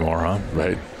tip it anymore, huh?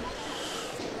 Right.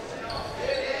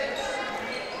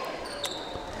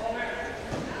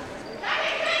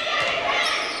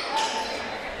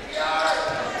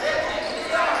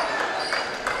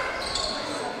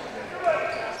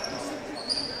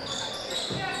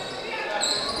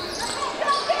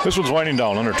 This one's winding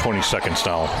down, under 20 seconds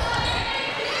now.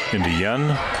 Into Yen,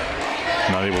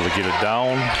 not able to get it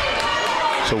down.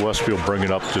 So Westby will bring it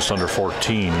up just under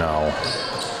 14 now.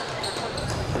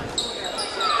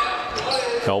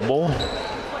 Elbow.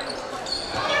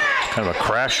 Kind of a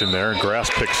crash in there.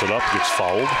 Grass picks it up, gets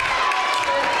fouled.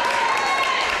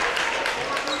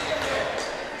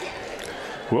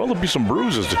 Well, there'll be some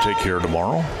bruises to take care of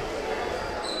tomorrow.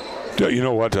 Yeah, you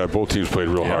know what? Both teams played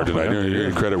real hard tonight. You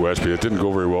can credit Westby. It didn't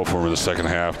go very well for them in the second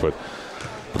half, but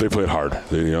they played hard.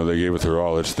 They gave it their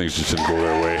all. Things just didn't go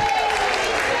their way.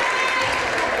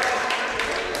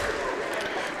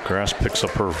 Grass picks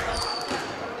up her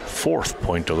 4th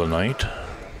point of the night.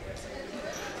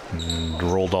 And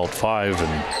rolled out 5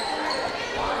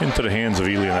 and into the hands of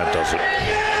Ely, and that does it.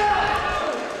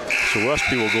 So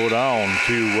Westby will go down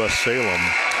to West Salem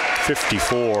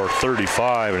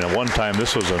 54-35, and at one time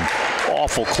this was an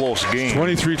awful close game.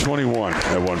 23-21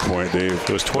 at one point, Dave. It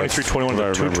was 23-21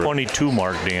 at the 2:22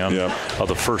 mark, Dan, of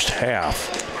the first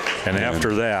half. And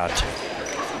after that,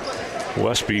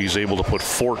 Westby's able to put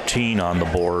 14 on the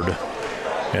board,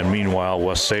 and meanwhile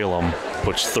West Salem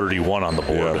puts 31 on the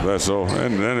board. Yeah, that's so,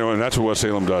 and that's what West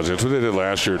Salem does. That's what they did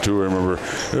last year too. Remember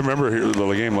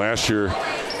the game last year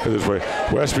this way.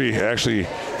 Westby actually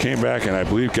came back and I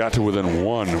believe got to within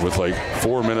 1 with like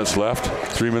 3 minutes left,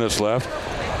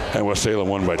 and West Salem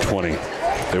won by 20.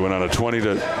 They went on a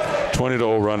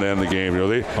 20-0 run to end the game.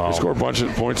 They scored points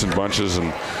in bunches,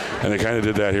 and they kind of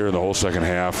did that here in the whole second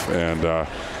half. And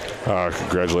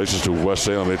congratulations to West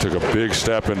Salem. They took a big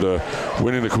step into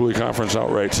winning the Coulee Conference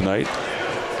outright tonight.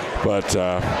 But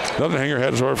nothing to hang your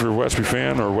heads over for a Westby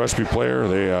fan or a Westby player.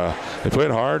 They played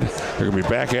hard. They're going to be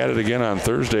back at it again on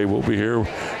Thursday. We'll be here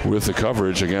with the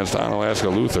coverage against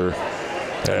Onalaska Luther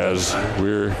as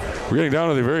we're getting down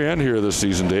to the very end here this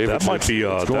season, Dave. That might be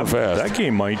it's going fast. That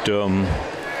game might it'll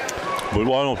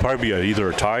probably be either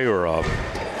a tie or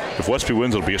if Westby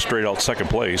wins, it'll be a straight out second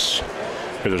place.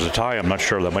 If there's a tie, I'm not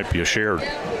sure. That might be a shared.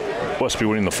 Westby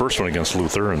winning the first one against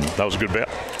Luther, and that was a good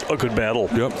battle.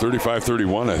 Yep,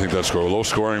 35-31, I think that's a low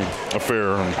scoring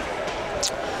affair.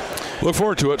 Look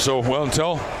forward to it. So, well,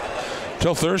 until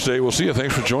Thursday, we'll see you.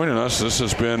 Thanks for joining us. This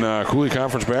has been Coulee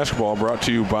Conference Basketball brought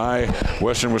to you by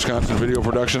Western Wisconsin Video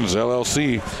Productions,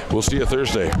 LLC. We'll see you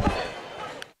Thursday.